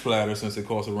French platter, since it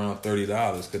costs around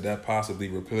 $30, could that possibly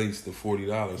replace the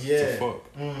 $40 to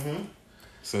fuck? Mm-hmm.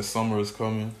 Since summer is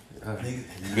coming.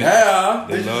 Yeah.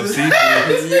 They love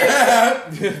seafood. Yeah.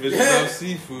 Bitches love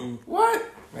seafood. What?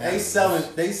 They selling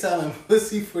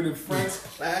pussy for the French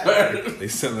platter. They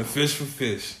selling fish for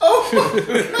fish. Oh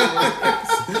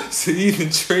It's an even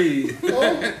trade.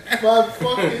 my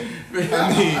fucking!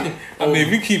 I mean,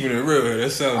 if we keeping it real, they're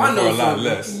selling it for a lot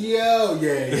less. Yo,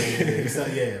 yeah. So,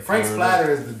 yeah, French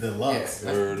platter is the deluxe.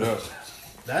 Word up.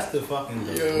 That's the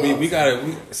fucking. We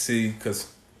gotta see, because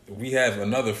we have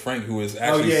another Frank who is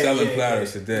actually selling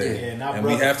platters today, and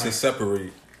we have to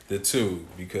separate the two,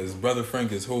 because Brother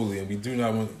Frank is holy, and we do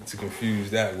not want to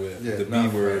confuse that with the B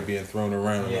word being thrown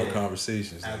around in our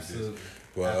conversations like this.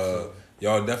 But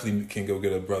y'all definitely can go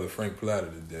get a Brother Frank platter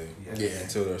today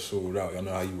until they're sold out. Y'all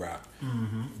know how you rock.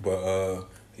 Mm-hmm. But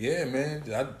yeah, man,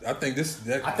 I think I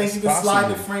think you can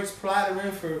slide the French platter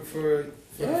in for the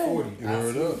 40.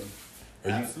 Word up. Or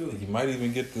you might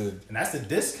even get and that's the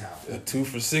discount. a 2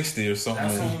 for $60 or something.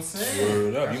 That's what I'm saying.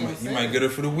 Word up. You might get her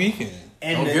for the weekend.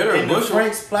 And get her a bushel. The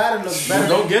French platter looks better.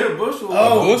 Don't get a bushel.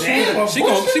 Oh, damn. She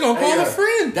gonna call a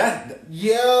friend.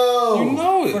 Yo, you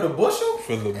know it for the bushel.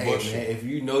 For the bushel. Man, if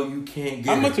you know you can't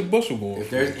get how much a bushel going? If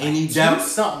there's For? any doubt,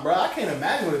 something, bro. I can't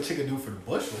imagine what a chick could do for the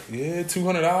bushel. Yeah,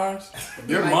 $200.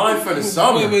 you're mine for the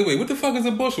summer. Wait. What the fuck is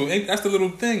a bushel? That's the little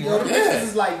thing, Yo, right? the bitches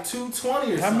is like $220 or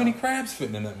something. How many crabs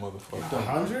fitting in that motherfucker?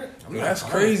 100. That's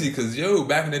crazy, because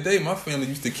back in the day, my family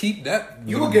used to keep that.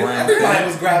 Everybody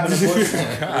was grabbing a bushel.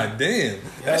 God damn,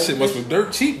 that shit must was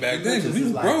dirt cheap back then, because we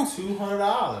was like broke.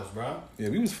 $200, bro. Yeah,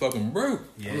 we was fucking broke.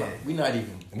 Yeah, we not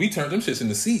even. We turned them shits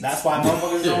into seats. That's why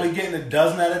motherfuckers only getting a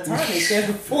dozen at a time. They can't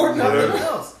afford nothing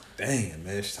else. Damn,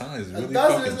 man, time is really a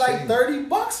dozen fucking is like cheap.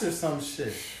 $30 or some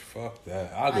shit. Fuck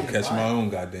that. I'll go catch my own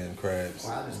goddamn crabs.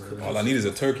 All I need is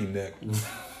a turkey neck.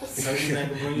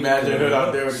 Imagine her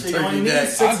out there with a turkey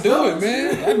neck. I do it,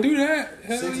 man. I do that.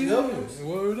 Hell $6.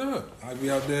 Word up. I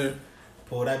be out there.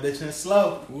 Pull that bitch in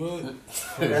slow. What?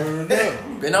 Word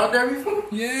up. Been out there before?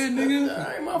 Yeah, nigga.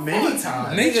 That ain't my Many fault.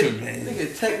 times. Nature, man.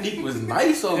 Nigga, technique was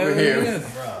nice over here. Yeah.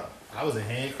 Bro, I was a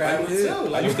hand crabber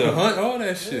too. I used to hunt all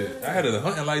that shit. I had a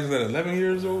hunting license at 11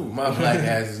 years old. My black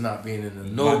ass is not being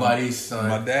in nobody's son.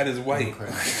 My dad is white.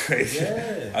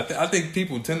 Yeah. I think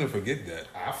people tend to forget that.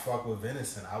 I fuck with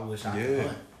venison. I wish I could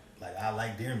hunt. Like, I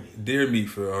like deer meat. Deer meat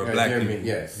for black deer people. Meat,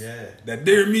 yes. Yeah. That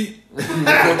deer meat. Go crazy with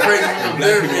Black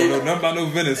deer people meat. don't know nothing about no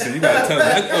venison. You gotta tell them,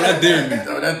 that deer meat.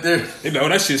 Oh, that deer. They know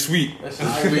that shit sweet. That shit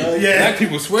sweet. Black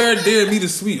people swear deer meat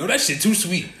is sweet. Oh, that shit too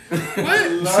sweet. What? I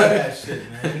love that shit,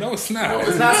 man. No, it's not. No,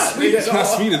 it's not sweet. It's not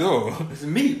sweet at all. It's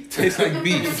meat. Tastes like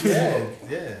beef. Yeah.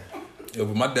 Yo,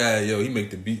 but my dad, he make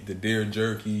the deer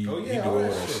jerky. Oh, yeah, he do all all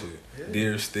that that shit. shit. Yeah.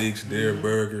 Deer steaks, deer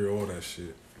burger, all that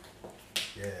shit.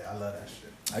 Yeah, I love that shit.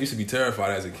 I used to be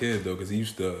terrified as a kid though, because when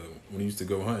he used to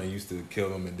go hunting, he used to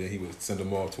kill them, and then he would send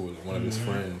them off to one of his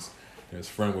friends. And his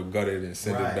friend would gut it and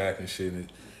send it back and shit.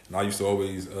 And I used to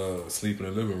always sleep in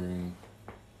the living room,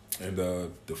 and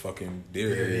the fucking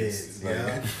deer heads. Like,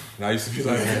 and I used to be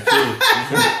like on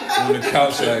the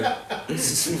couch, like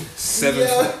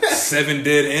seven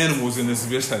dead animals in this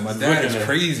bitch. Like, my dad is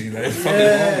crazy. Like, fucking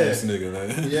wrong with this nigga. Like,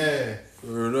 yeah.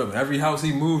 Word up. Every house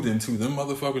he moved into, them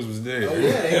motherfuckers was there. Oh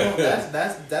yeah,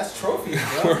 that's trophies,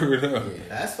 bro. Word up.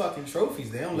 That's fucking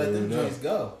trophies. They don't let them joints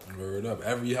go. Word up.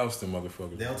 Every house, them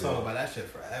motherfuckers. They don't talk about that shit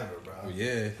forever, bro. Oh,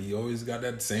 yeah, he always got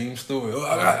that same story. Oh,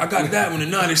 I got that one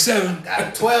in '97. Got a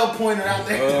 12-pointer out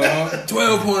there.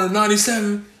 12-pointer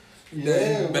 '97.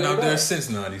 Yeah, been out there since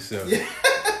 '97. Yeah.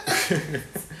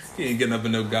 He ain't getting up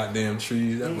in no goddamn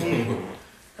trees.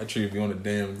 That tree be on the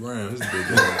damn ground. This big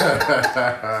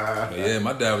But yeah,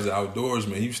 my dad was an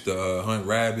outdoorsman. He used to hunt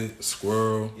rabbit,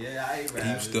 squirrel. Yeah, I ate rabbit.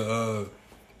 He used to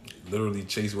literally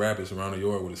chase rabbits around the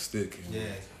yard with a stick.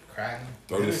 Crack them.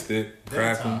 Throw the stick,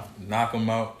 crack them, knock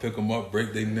them out, pick them up,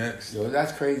 break their necks. Yo,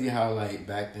 that's crazy how, like,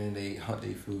 back then they hunt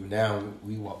their food. Now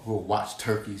we'll watch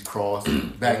turkeys cross.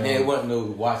 Back then it wasn't no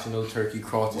watching no turkey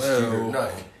cross the street or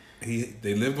nothing.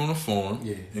 They lived on a farm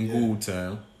in Gould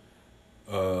Town.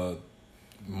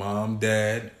 Mom,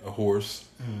 dad, a horse,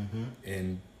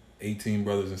 and 18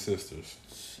 brothers and sisters.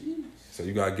 Jeez. So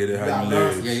you gotta get it how you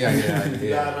live. Yeah. You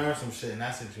gotta learn some shit in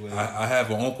that situation. I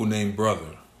have an uncle named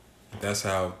Brother. That's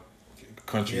how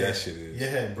country that shit is.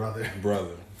 Yeah, brother.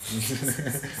 Brother.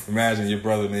 Imagine your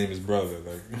brother name is Brother.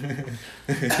 Like,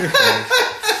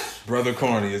 Brother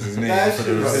Corny is his name. That for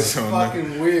shit the is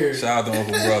fucking weird. Shout out to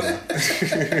Uncle Brother.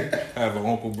 I have an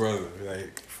Uncle Brother.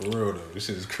 Like, for real though. This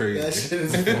shit is crazy. That shit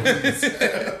is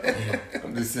funny.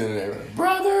 I'm just sitting there, like,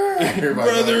 brother. Everybody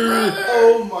Brother.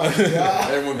 Oh my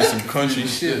god. Everyone be some country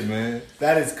shit, man.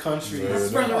 That is country.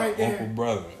 That's brother right there. Uncle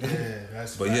Brother. Yeah,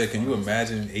 that's. But yeah, can you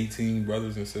imagine 18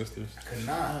 brothers and sisters? I could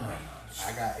not.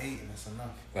 I got 8 and it's enough.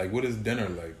 Like, what is dinner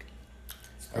like?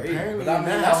 Apparently, but I mean,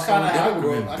 that's kind of how I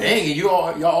grew up. Dang,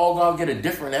 y'all all gonna get a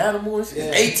different animal and shit.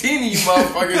 Yeah. 18 of you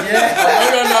motherfuckers.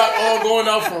 Yeah. Y'all not all going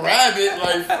out for rabbit.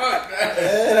 Like, fuck that.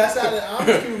 Yeah, that's how the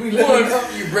honestly we live.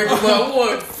 One, you break them up.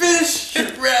 One, fish,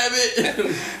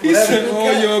 rabbit. He said,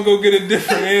 oh, y'all go get a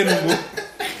different animal.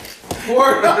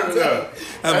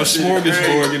 Have a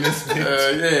smorgasbord in this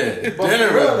bitch. Yeah. But Dinner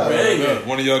for real, was banging.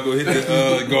 One of y'all go hit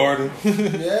the garden.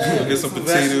 Yeah, Go get some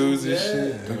potatoes and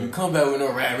shit. If you come back with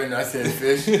no rabbit and I said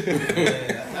fish.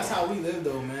 Yeah, that's how we lived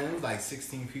though, man. It was like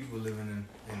 16 people living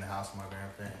in the house with my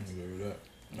grandparents. Remember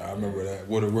that? I remember that.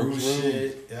 What a work Grew room.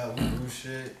 shit. Yeah, we grew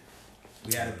shit.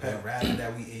 We had a pet rabbit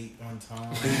that we ate one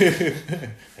time.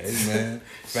 Hey man,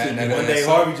 fatten that One day ass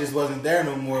Harvey just wasn't there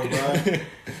no more, bro.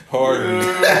 Harvey.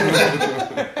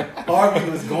 Harvey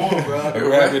was gone, bro. A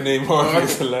rabbit named Harvey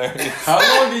is hilarious. How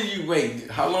long did you wait?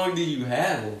 How long did you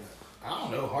have him? I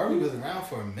don't know. Harvey was around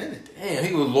for a minute. Damn,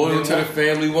 he was loyal to the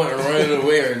family, wasn't running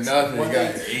away or nothing. One He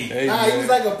got day- to eat. Hey, Nah, he man. was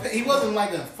like he wasn't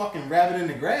like a fucking rabbit in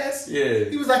the grass. Yeah.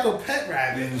 He was like a pet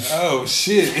rabbit. Oh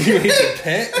shit! You ate the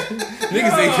pet?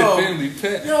 Niggas ate your family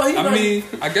pet. Yo, he I like- mean,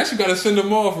 I guess you gotta send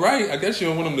them off, right? I guess you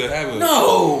don't want them to have a.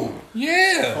 No.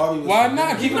 Yeah. Harvey was Why from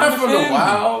not? the- He Keep not him from in the family.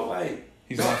 wild. Like,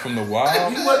 He's not from the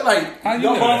wild. he wasn't like, How you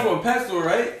your know mom that? from a pet store,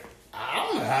 right? I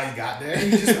don't know how he got there. He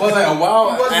just Was wasn't like a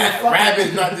wild he wasn't a fucking-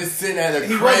 rabbit, not just sitting at a He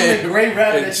crib wasn't a gray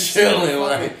rabbit and that you see in the chilling.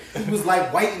 Like, fucking- He was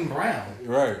like white and brown.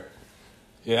 Right.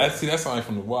 Yeah, that's something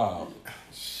from the wild.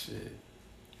 shit.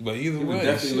 But either He was way,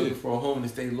 definitely shit. looking for a home to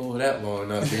stay low that long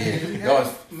enough. Y'all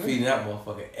was feeding that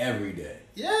motherfucker every day.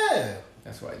 Yeah.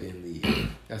 That's why I didn't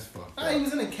leave. That's fucked Nah, he up.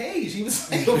 was in a cage. He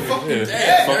was like a fucking Yeah,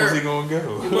 pet. fuck was he gonna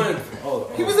He go?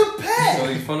 wasn't. He was a pet. So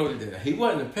he's fun with that. He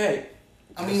wasn't a pet.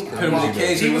 I mean, Put him in the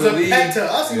cage, he he was was a a pet lead. to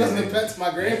us. He wasn't a pet to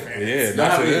my grandparents. Yeah, Y'all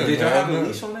not have to a- him. did y'all I have don't a know.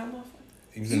 leash on that motherfucker?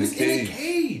 He was He in was the in a cage.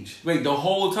 cage. Wait, the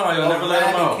whole time y'all A never let him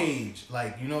rabbit out. cage.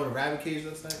 Like, you know what a rabbit cage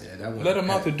looks like? Yeah, that wasn't Let him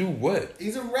a out to pet. do what?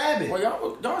 He's a rabbit.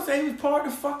 Well, y'all say he was part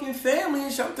of the fucking family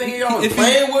and shit. I'm thinking y'all was If,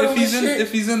 playing with him he's and in, shit.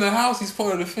 if he's in the house, he's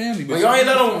part of the family. But y'all ain't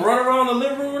let him run around the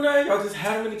living room or nothing? Y'all just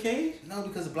had him in the cage? No,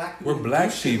 because black people We're didn't black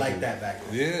do shit people. like that back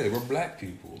then. Yeah, we're black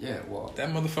people. Yeah, well, That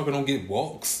motherfucker don't get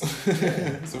walks.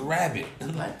 It's a rabbit.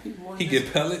 black people. He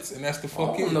get pellets, and that's the I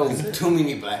fucking. don't know too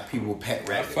many black people pet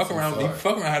rabbits. Fuck around. He I'm sorry.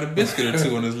 fuck around had a biscuit or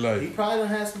two in his He life. probably done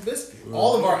had some biscuits.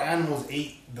 All of our animals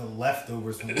ate the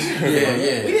leftovers from the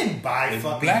Yeah. We didn't buy It's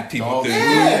fucking black people dog thing. food.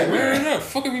 Yeah, Where it up?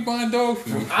 Fuck are we buying dog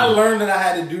food? I learned that I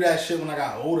had to do that shit when I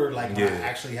got older, like when Yeah. I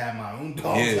actually had my own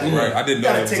dogs. Yeah, like, right. I didn't you know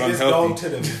gotta it was take this unhealthy. dog to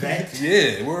the vet.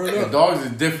 Yeah, word The up. dogs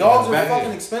is different. Dogs are Back fucking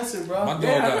then. expensive, bro. My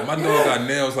dog got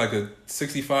nails like a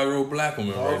 65-year-old black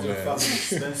woman Dogs are right now. fucking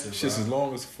expensive, Shit's bro. as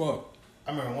long as fuck.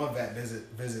 I remember one vet visit.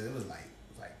 It was like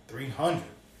 300.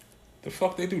 The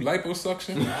fuck they do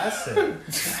liposuction? I said,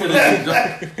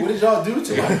 what did y'all do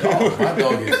to my dog? My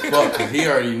dog is fucked because he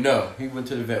already know. He went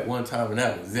to the vet one time and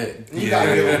that was it. You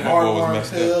gotta give him my boy was heartworm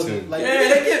messed up, pills. too. Like, Yeah,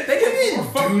 they get we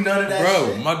didn't do none of that Bro,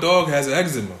 shit. my dog has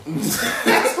eczema.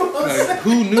 That's what I'm Like, saying.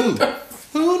 who knew?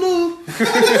 Who knew?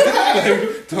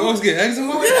 Like, dogs get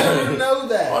eczema? I didn't know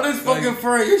that. All this fucking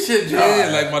fur, your shit dry. Yeah,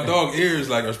 like my dog ears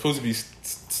like are supposed to be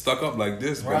stuck up like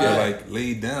this, but they're Right. like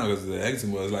laid down because the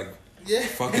eczema is like Yeah.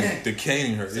 fucking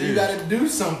decaying her So ears. you gotta do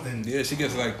something. Yeah, she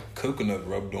gets like coconut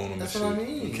rubbed on them That's and what shit.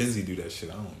 I mean. Mackenzie do that shit.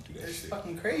 I don't do that It's shit.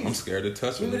 fucking crazy. I'm scared to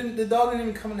touch her. The dog didn't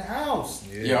even come in the house.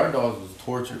 Yeah, our dogs was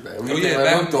tortured, man. Oh yeah,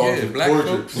 black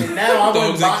folks. And now I Dogs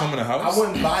wouldn't, ain't come in the house. I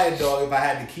wouldn't buy a dog if I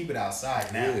had to keep it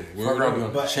outside now. Yeah, Fuck around, word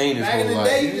up. But chain his back in whole the life.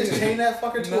 day, you just chain that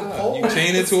fucker to a pole. You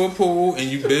chain it to a pole and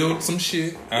you build some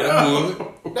shit out of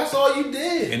wood, That's all you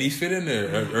did. and he fit in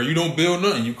there. Or you don't build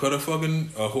nothing. You cut a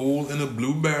hole in a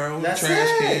blue barrel, That's trash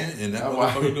it. can, and that That's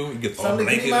why- motherfucker do. He gets all Something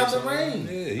to keep blanket. him out or the something.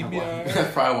 rain. Yeah, he be alright.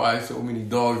 That's probably why so many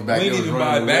dogs back We there didn't was even buy a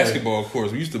running away. basketball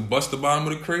court. We used to bust the bottom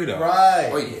of the crate out. Right.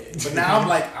 Oh, yeah. But now I'm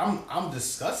like, I'm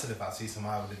disgusted if I see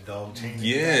somebody with a dog changing.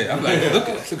 Yeah, I'm like, look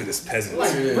at this peasant.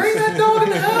 Like, Yeah. bring that dog in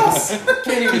the house.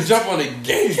 Can't even jump on the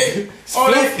gate. It's Oh,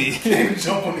 they filthy. Can't even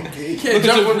jump on the gate. can't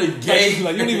jump on the gate.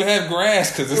 Like you don't even have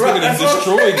grass because this Right, nigga done that's what I'm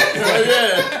destroyed it.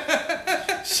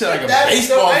 Yeah. Shit like a That's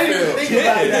baseball so, I didn't even field. think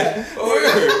about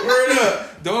that. Word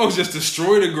up. Dogs just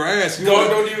destroy the grass. Dog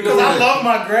don't even know. Because I love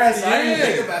my grass. I didn't Yeah.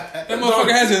 think about that. That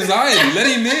motherfucker has anxiety. Let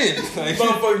him in. Like,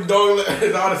 Motherfucking dog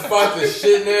is all the spots and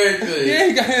shit and everything. yeah,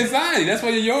 he got anxiety. That's why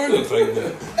your yard looks like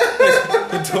that.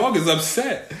 The dog is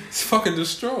upset. It's fucking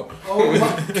distraught. Oh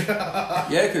my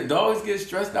god. Yeah, because dogs get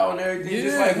stressed out and everything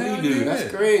just Yeah, like hell we do. yeah.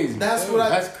 That's crazy. That's Yo, what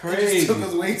That's It crazy. just took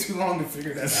us way too long to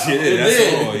figure that out. Yeah, It that's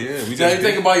did. all. Yeah, we So you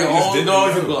think about your we just own didn't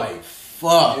dogs, you know. be like,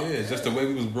 fuck. Yeah, it's just the way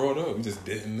we was brought up. We just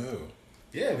didn't know.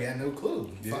 Yeah, we had no clue.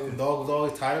 Yeah. Fucking dog was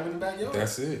always tied up in the backyard.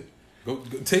 That's it. Go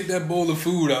take that bowl of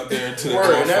food out there to the Word,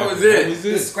 dog that fucker. was it. That was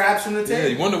The it. scraps from the Yeah, table.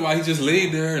 you wonder why he just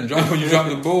laid there and when you dropped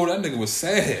the bowl, that nigga was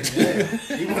sad. Yeah.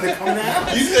 He wanted to come down.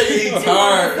 You say he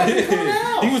tired.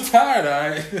 Yeah. He was tired,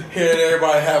 alright. Hearing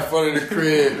everybody have fun in the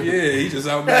crib. Yeah, he just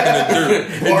out back in the dirt.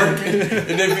 Barking.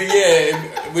 And then,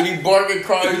 when he barking,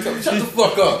 crying, he tell me, shut the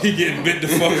fuck up. He getting bit the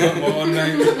fuck up all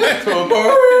night.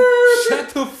 Shut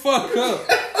the fuck up.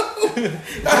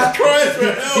 I'm crying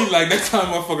for help. He like, next time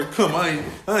motherfucker come,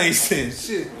 I ain't saying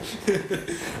shit.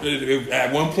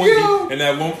 At one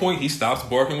point, he stops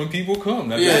barking when people come.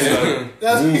 That's like,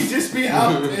 That's he just be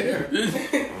out there.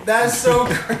 That's so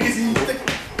crazy.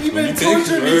 He When been you think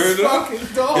torturing you these heard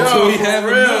fucking dogs. Until he for have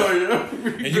real, enough.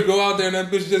 yo. And you go out there and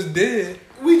that bitch just dead.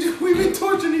 We been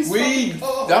torturing these fucking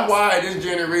dogs. That's why this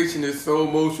generation is so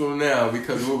emotional now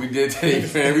because of what we did today,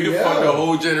 man. We done Yeah. fucked the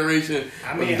whole generation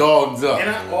I mean, of dogs up. And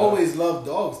I always loved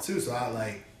dogs too, so I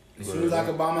like as soon as I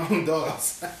could buy my own dog,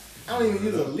 I don't even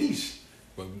use a leash.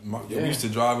 But we used to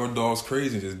drive our dogs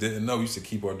crazy and just didn't know. We used to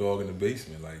keep our dog in the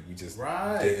basement. Like, we just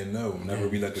didn't know. Whenever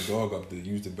we let the dog up to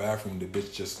use the bathroom, the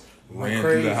bitch just ran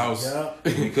through the house. Yeah.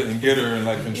 We couldn't get her and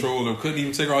like control her. Couldn't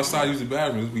even take her outside to use the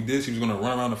bathroom. If we did, she was going to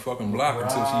run around the fucking block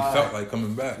until she felt like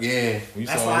coming back. Yeah.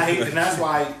 That's why I hate, and that's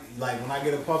why, like, when I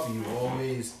get a puppy,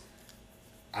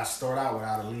 I start out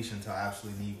without a leash until I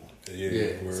absolutely need one.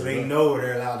 Yeah. So they know where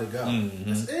they're allowed to go. Mhm.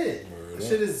 That's it. Word That up.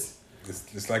 shit is.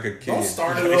 It's like a kid. Don't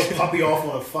start a little puppy off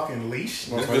on a fucking leash.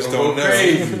 This bitch don't know.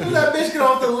 Crazy. Let that bitch get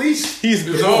off the leash. He's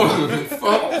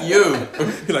Fuck you.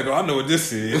 He's like, oh, I know what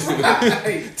this is.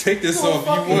 Hey, Take this you off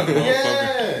a if you want, fucking- motherfucker.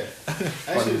 Yeah.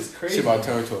 That shit is crazy. Shit about to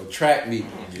turn into a track meet.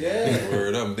 Yeah.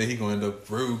 Word up. Then he gonna end up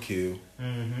roadkill.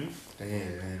 Mm-hmm.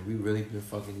 Damn, man, we really been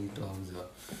fucking these dogs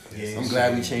up. Yeah, I'm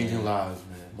glad we changing lives,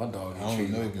 man. My dog I ain't don't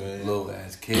treated know, like man. a little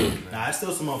ass kid, man. Nah, I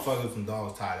still some motherfuckers with some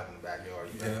dogs tied up in the backyard.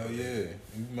 You better Hell believe yeah. it.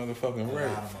 You motherfucking A right.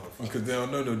 lot of motherfuckers. Because they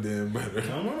don't know no damn better. They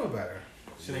don't know no better.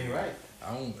 Shit ain't right.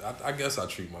 I guess I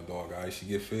treat my dog alright. She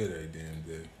get fed every damn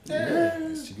day.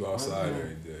 Yeah. She go outside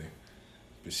every day.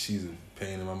 But she's a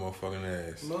pain in my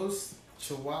motherfucking ass. Most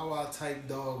Chihuahua type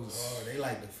dogs they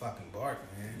like to fucking bark,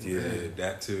 man. Yeah,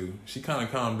 that too. She kind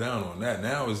of calmed down on that.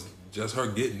 Now it's just her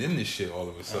getting in this shit all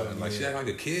of a sudden. Like she act like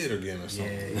a kid again or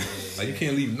something. Like you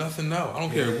can't leave nothing out. I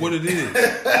don't care what it is.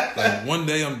 Like one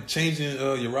day I'm changing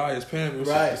Uriah's pampers.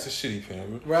 Right. It's a shitty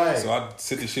pamper. Right. So I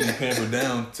sit the shitty pamper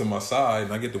down to my side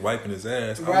and I get to wiping his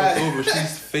ass. I Right. look over,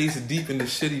 she's face deep in the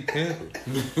shitty pamper.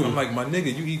 I'm like, my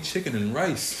nigga, you eat chicken and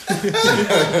rice.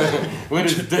 What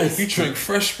is this? You drink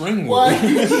fresh spring Why water.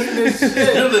 you eating this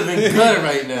shit? You're living good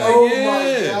right now. Oh Yeah.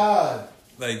 my god.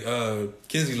 Like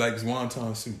Kenzie likes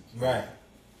wonton soup. Right.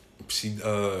 She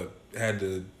had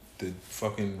the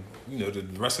fucking the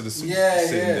rest of the soup Yeah,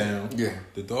 sitting yeah. down. Yeah.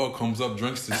 The dog comes up,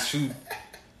 drinks the soup,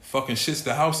 fucking shits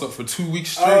the house up for 2 weeks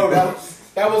straight. Oh,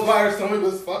 that was why her stomach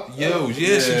was fucked. Yo, up.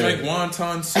 yeah, she Yeah. drank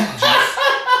wonton soup juice.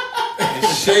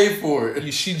 Shave for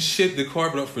it. She shit the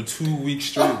carpet up for 2 weeks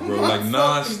straight, bro. Like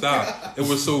non-stop. It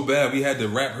was so bad we had to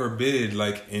wrap her bed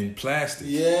like in plastic.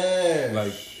 Yeah.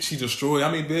 Like she destroyed.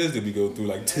 How many beds did we go through?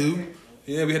 Like 2?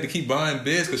 Yeah, we had to keep buying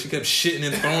beds because she kept shitting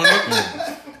and throwing up on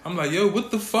them. I'm like, yo,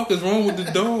 what the fuck is wrong with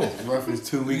the dog? Reference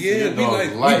 2 weeks Yeah, of we your like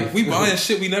dog's life. we buying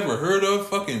shit we never heard of.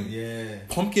 Fucking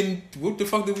pumpkin. What the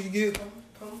fuck did we get?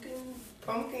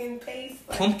 Pumpkin paste.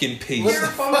 Pumpkin paste. Your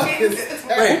pumpkin.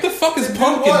 What the fuck is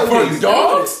pumpkin what? paste?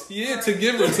 Dogs? Yeah, to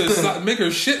give her make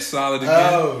her shit solid again.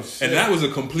 Oh, shit. And that was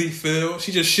a complete fail.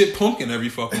 She just shit pumpkin every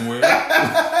fucking where.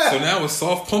 So now it's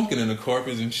soft pumpkin in the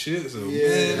carpets and shit. So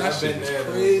man, that I've shit been was there,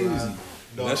 crazy.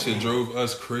 bro. That shit drove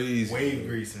us crazy. Wave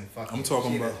grease and fucking. I'm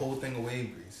talking she ate about- a whole thing of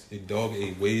wave grease. The dog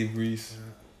ate wave grease.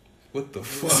 What the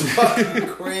It's fuck? fucking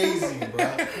crazy, bro.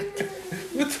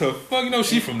 What the fuck? You know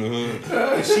she from the hood.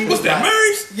 And she What's was that, like,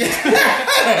 Mary's?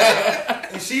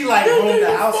 and she like roamed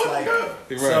the house like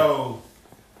Right. so.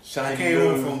 I Shiny came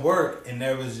home nose. from work and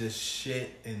there was just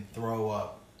shit and throw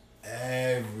up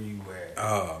everywhere.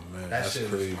 Oh man, That that's shit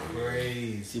crazy. is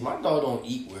crazy. See, my dog don't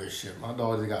eat weird shit. My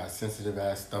dog just got a sensitive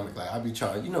ass stomach. Like I be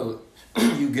trying,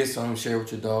 you get something share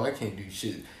with your dog. I can't do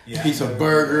shit. Yeah, Piece of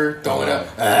burger, throw it up.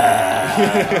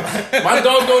 My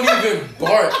dog don't even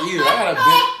bark either. I got a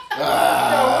bit.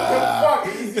 What the fuck?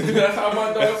 That's how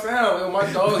my dog sound.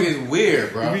 My dog is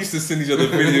weird, bro. We used to send each other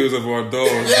videos of our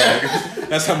dogs. Like,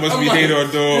 that's how much we hate our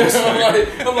dogs.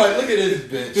 I'm like, look at this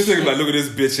bitch. This nigga like, look at this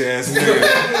bitch ass nigga.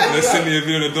 Let's send me a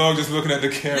video of the dog just looking at the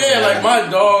camera. Yeah, like my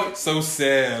dog so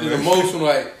sad. is emotional.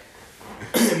 Like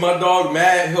my dog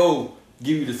mad, he'll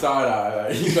give you the side eye.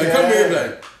 Like, he's like, come here,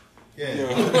 like. Yeah.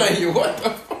 I'm like, yo, what the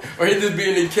fuck? Or he just be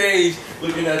in the cage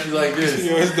looking at you like this.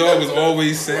 His dog was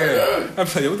always sad. I'm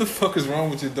like, what the fuck is wrong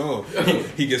with your dog?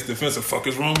 He gets defensive. Fuck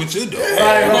is wrong with your dog?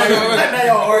 Right. Now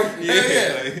y'all argue.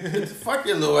 Yeah. Like, fuck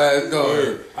your little ass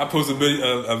dog. I post a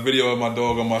video of my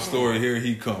dog on my story. Here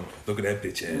he come. Look at that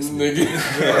bitch ass nigga.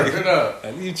 Nigga, up.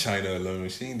 Like, leave China alone.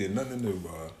 She ain't did nothing new,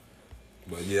 bro.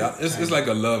 But yeah, it's like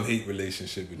a love-hate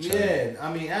relationship with China. Yeah,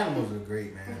 I mean, animals are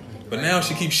great, man. But now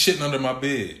she keeps shitting under my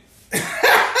bed.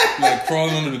 Like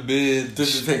crawling under the bed.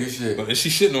 Just to take a shit. But she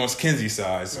shitting on Kenzie's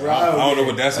side. So Right, I don't know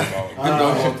what that's about. My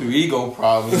dog going through ego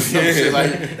problems. Some shit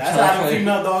like That's how the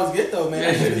female dogs get, though, man.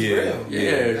 That shit is real.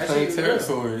 Yeah, That claim shit is real.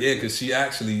 territory. Yeah, because she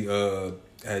actually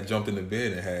had jumped in the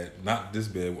bed and had, not this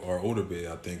bed, our older bed,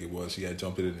 I think it was. She had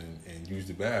jumped in it and used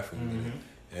the bathroom.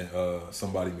 And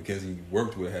somebody Mackenzie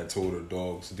worked with had told her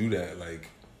dogs to do that, like,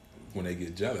 when they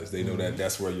get jealous. They know that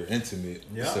that's where you're intimate.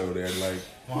 Yeah. So they're like,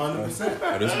 100%.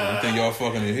 oh, this one think y'all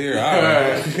fucking in here. All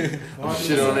right.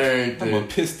 Shit on there. I'm going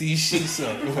to piss these sheets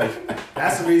up.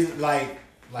 That's the reason, like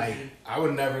I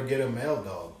would never get a male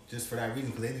dog just for that reason,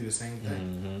 because they do the same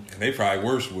thing. And they probably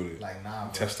worse with it. Like, nah,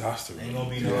 bro. Testosterone. Ain't gonna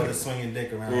be no other swinging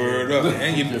dick around. Word up.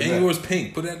 And yours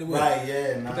pink. Put that away. Right,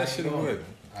 yeah. Nah, Put that shit away.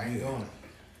 I ain't doing it.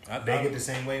 I They get the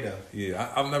same way, though.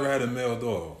 Yeah, I've never had a male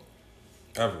dog.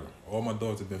 Ever. All my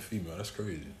dogs have been female. That's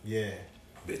crazy. Yeah.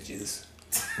 Bitches.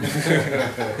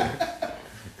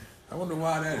 I wonder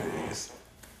why that is.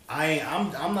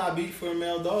 I'm not beat for a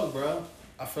male dog, bro.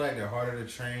 I feel like they're harder to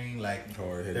train. Like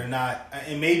Hard-headed. they're not,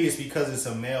 and maybe it's because it's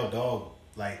a male dog.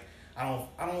 Like I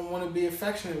don't want to be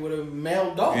affectionate with a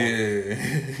male dog. Yeah.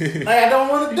 Like I don't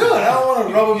want to do it. I don't want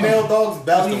to rub a male dog's Just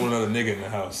belly. don't want another nigga in the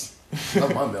house.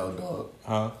 Love my male dog.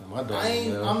 Huh? My dog is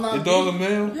male. I'm not. Your dog a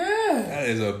male? Yeah. That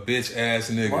is a bitch ass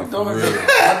nigga. My For dog real.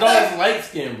 is light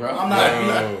skinned, bro. I'm not.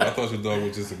 No, I thought your dog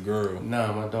was just a girl.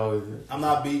 Nah, my dog is. I'm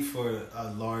not beat for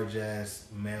a large ass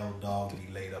male dog to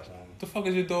be laid up on. What the fuck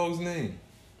is your dog's name?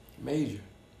 Major.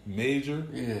 Major?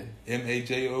 Yeah.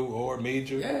 MAJOR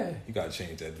Major? Yeah. You gotta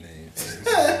change that name.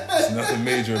 There's nothing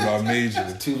major about Major.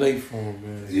 It's too late for him,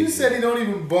 man. You said he don't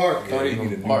even bark. Yeah, Don't he need a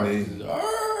even new bark. name.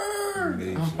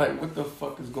 Major. I'm like, what the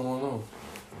fuck is going on?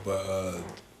 But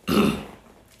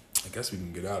I guess we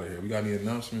can get out of here. We got any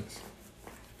announcements?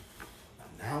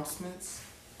 Announcements?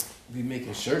 We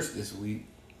making shirts this week.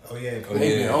 Oh yeah. Oh,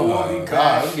 yeah. Oh my Cookie god,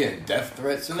 crack. I'm getting death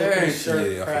threats and Cookie everything.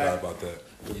 shirt Yeah, I crack. forgot about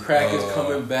that. The crack is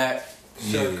coming back.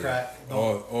 Shirt crack.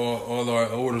 All our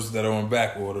orders that are on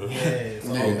back order Yeah, it's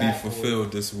all will be back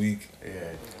fulfilled this week.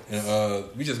 Yeah. And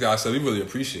we just gotta say we really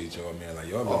appreciate y'all, man. Like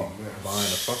y'all really man. buying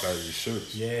the fuck out of these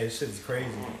shirts. Yeah, this shit is crazy.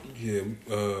 Yeah,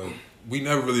 we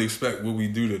never really expect what we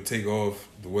do to take off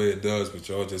the way it does, but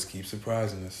y'all just keep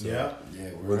surprising us. So Yeah. Yeah,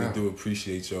 we we're really out. do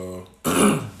appreciate y'all.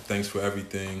 Thanks for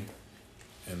everything.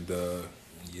 And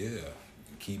yeah,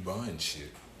 keep buying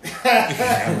shit.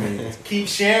 I mean, Keep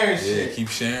sharing yeah, shit. keep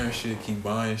sharing shit, keep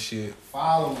buying shit.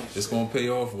 Follow me. It's gonna pay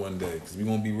off one day, cause we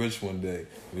gonna be rich one day.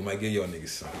 We might get y'all niggas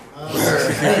something.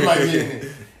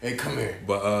 Hey, come here.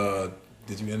 But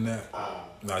did you end that?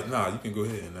 Nah, you can go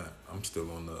ahead and that. I'm still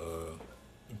on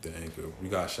the anchor. We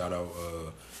got to shout out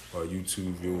our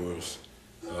YouTube viewers,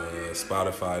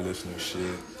 Spotify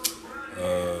listenership.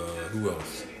 Who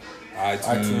else?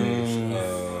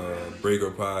 iTunes. Breaker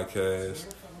Podcast.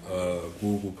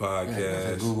 Google Podcast.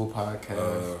 Yeah, Google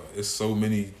Podcast. It's so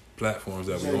many platforms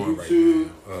that we're on right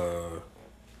now.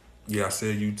 Yeah, I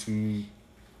said YouTube.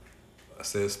 I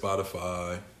said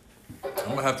Spotify. I'm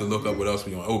gonna have to look up what else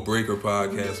we on. Oh, Breaker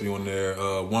Podcast, we on there.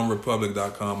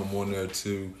 OneRepublic.com, I'm on there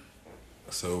too.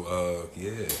 So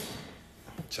yeah,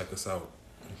 check us out.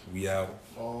 We out.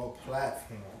 All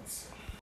platforms.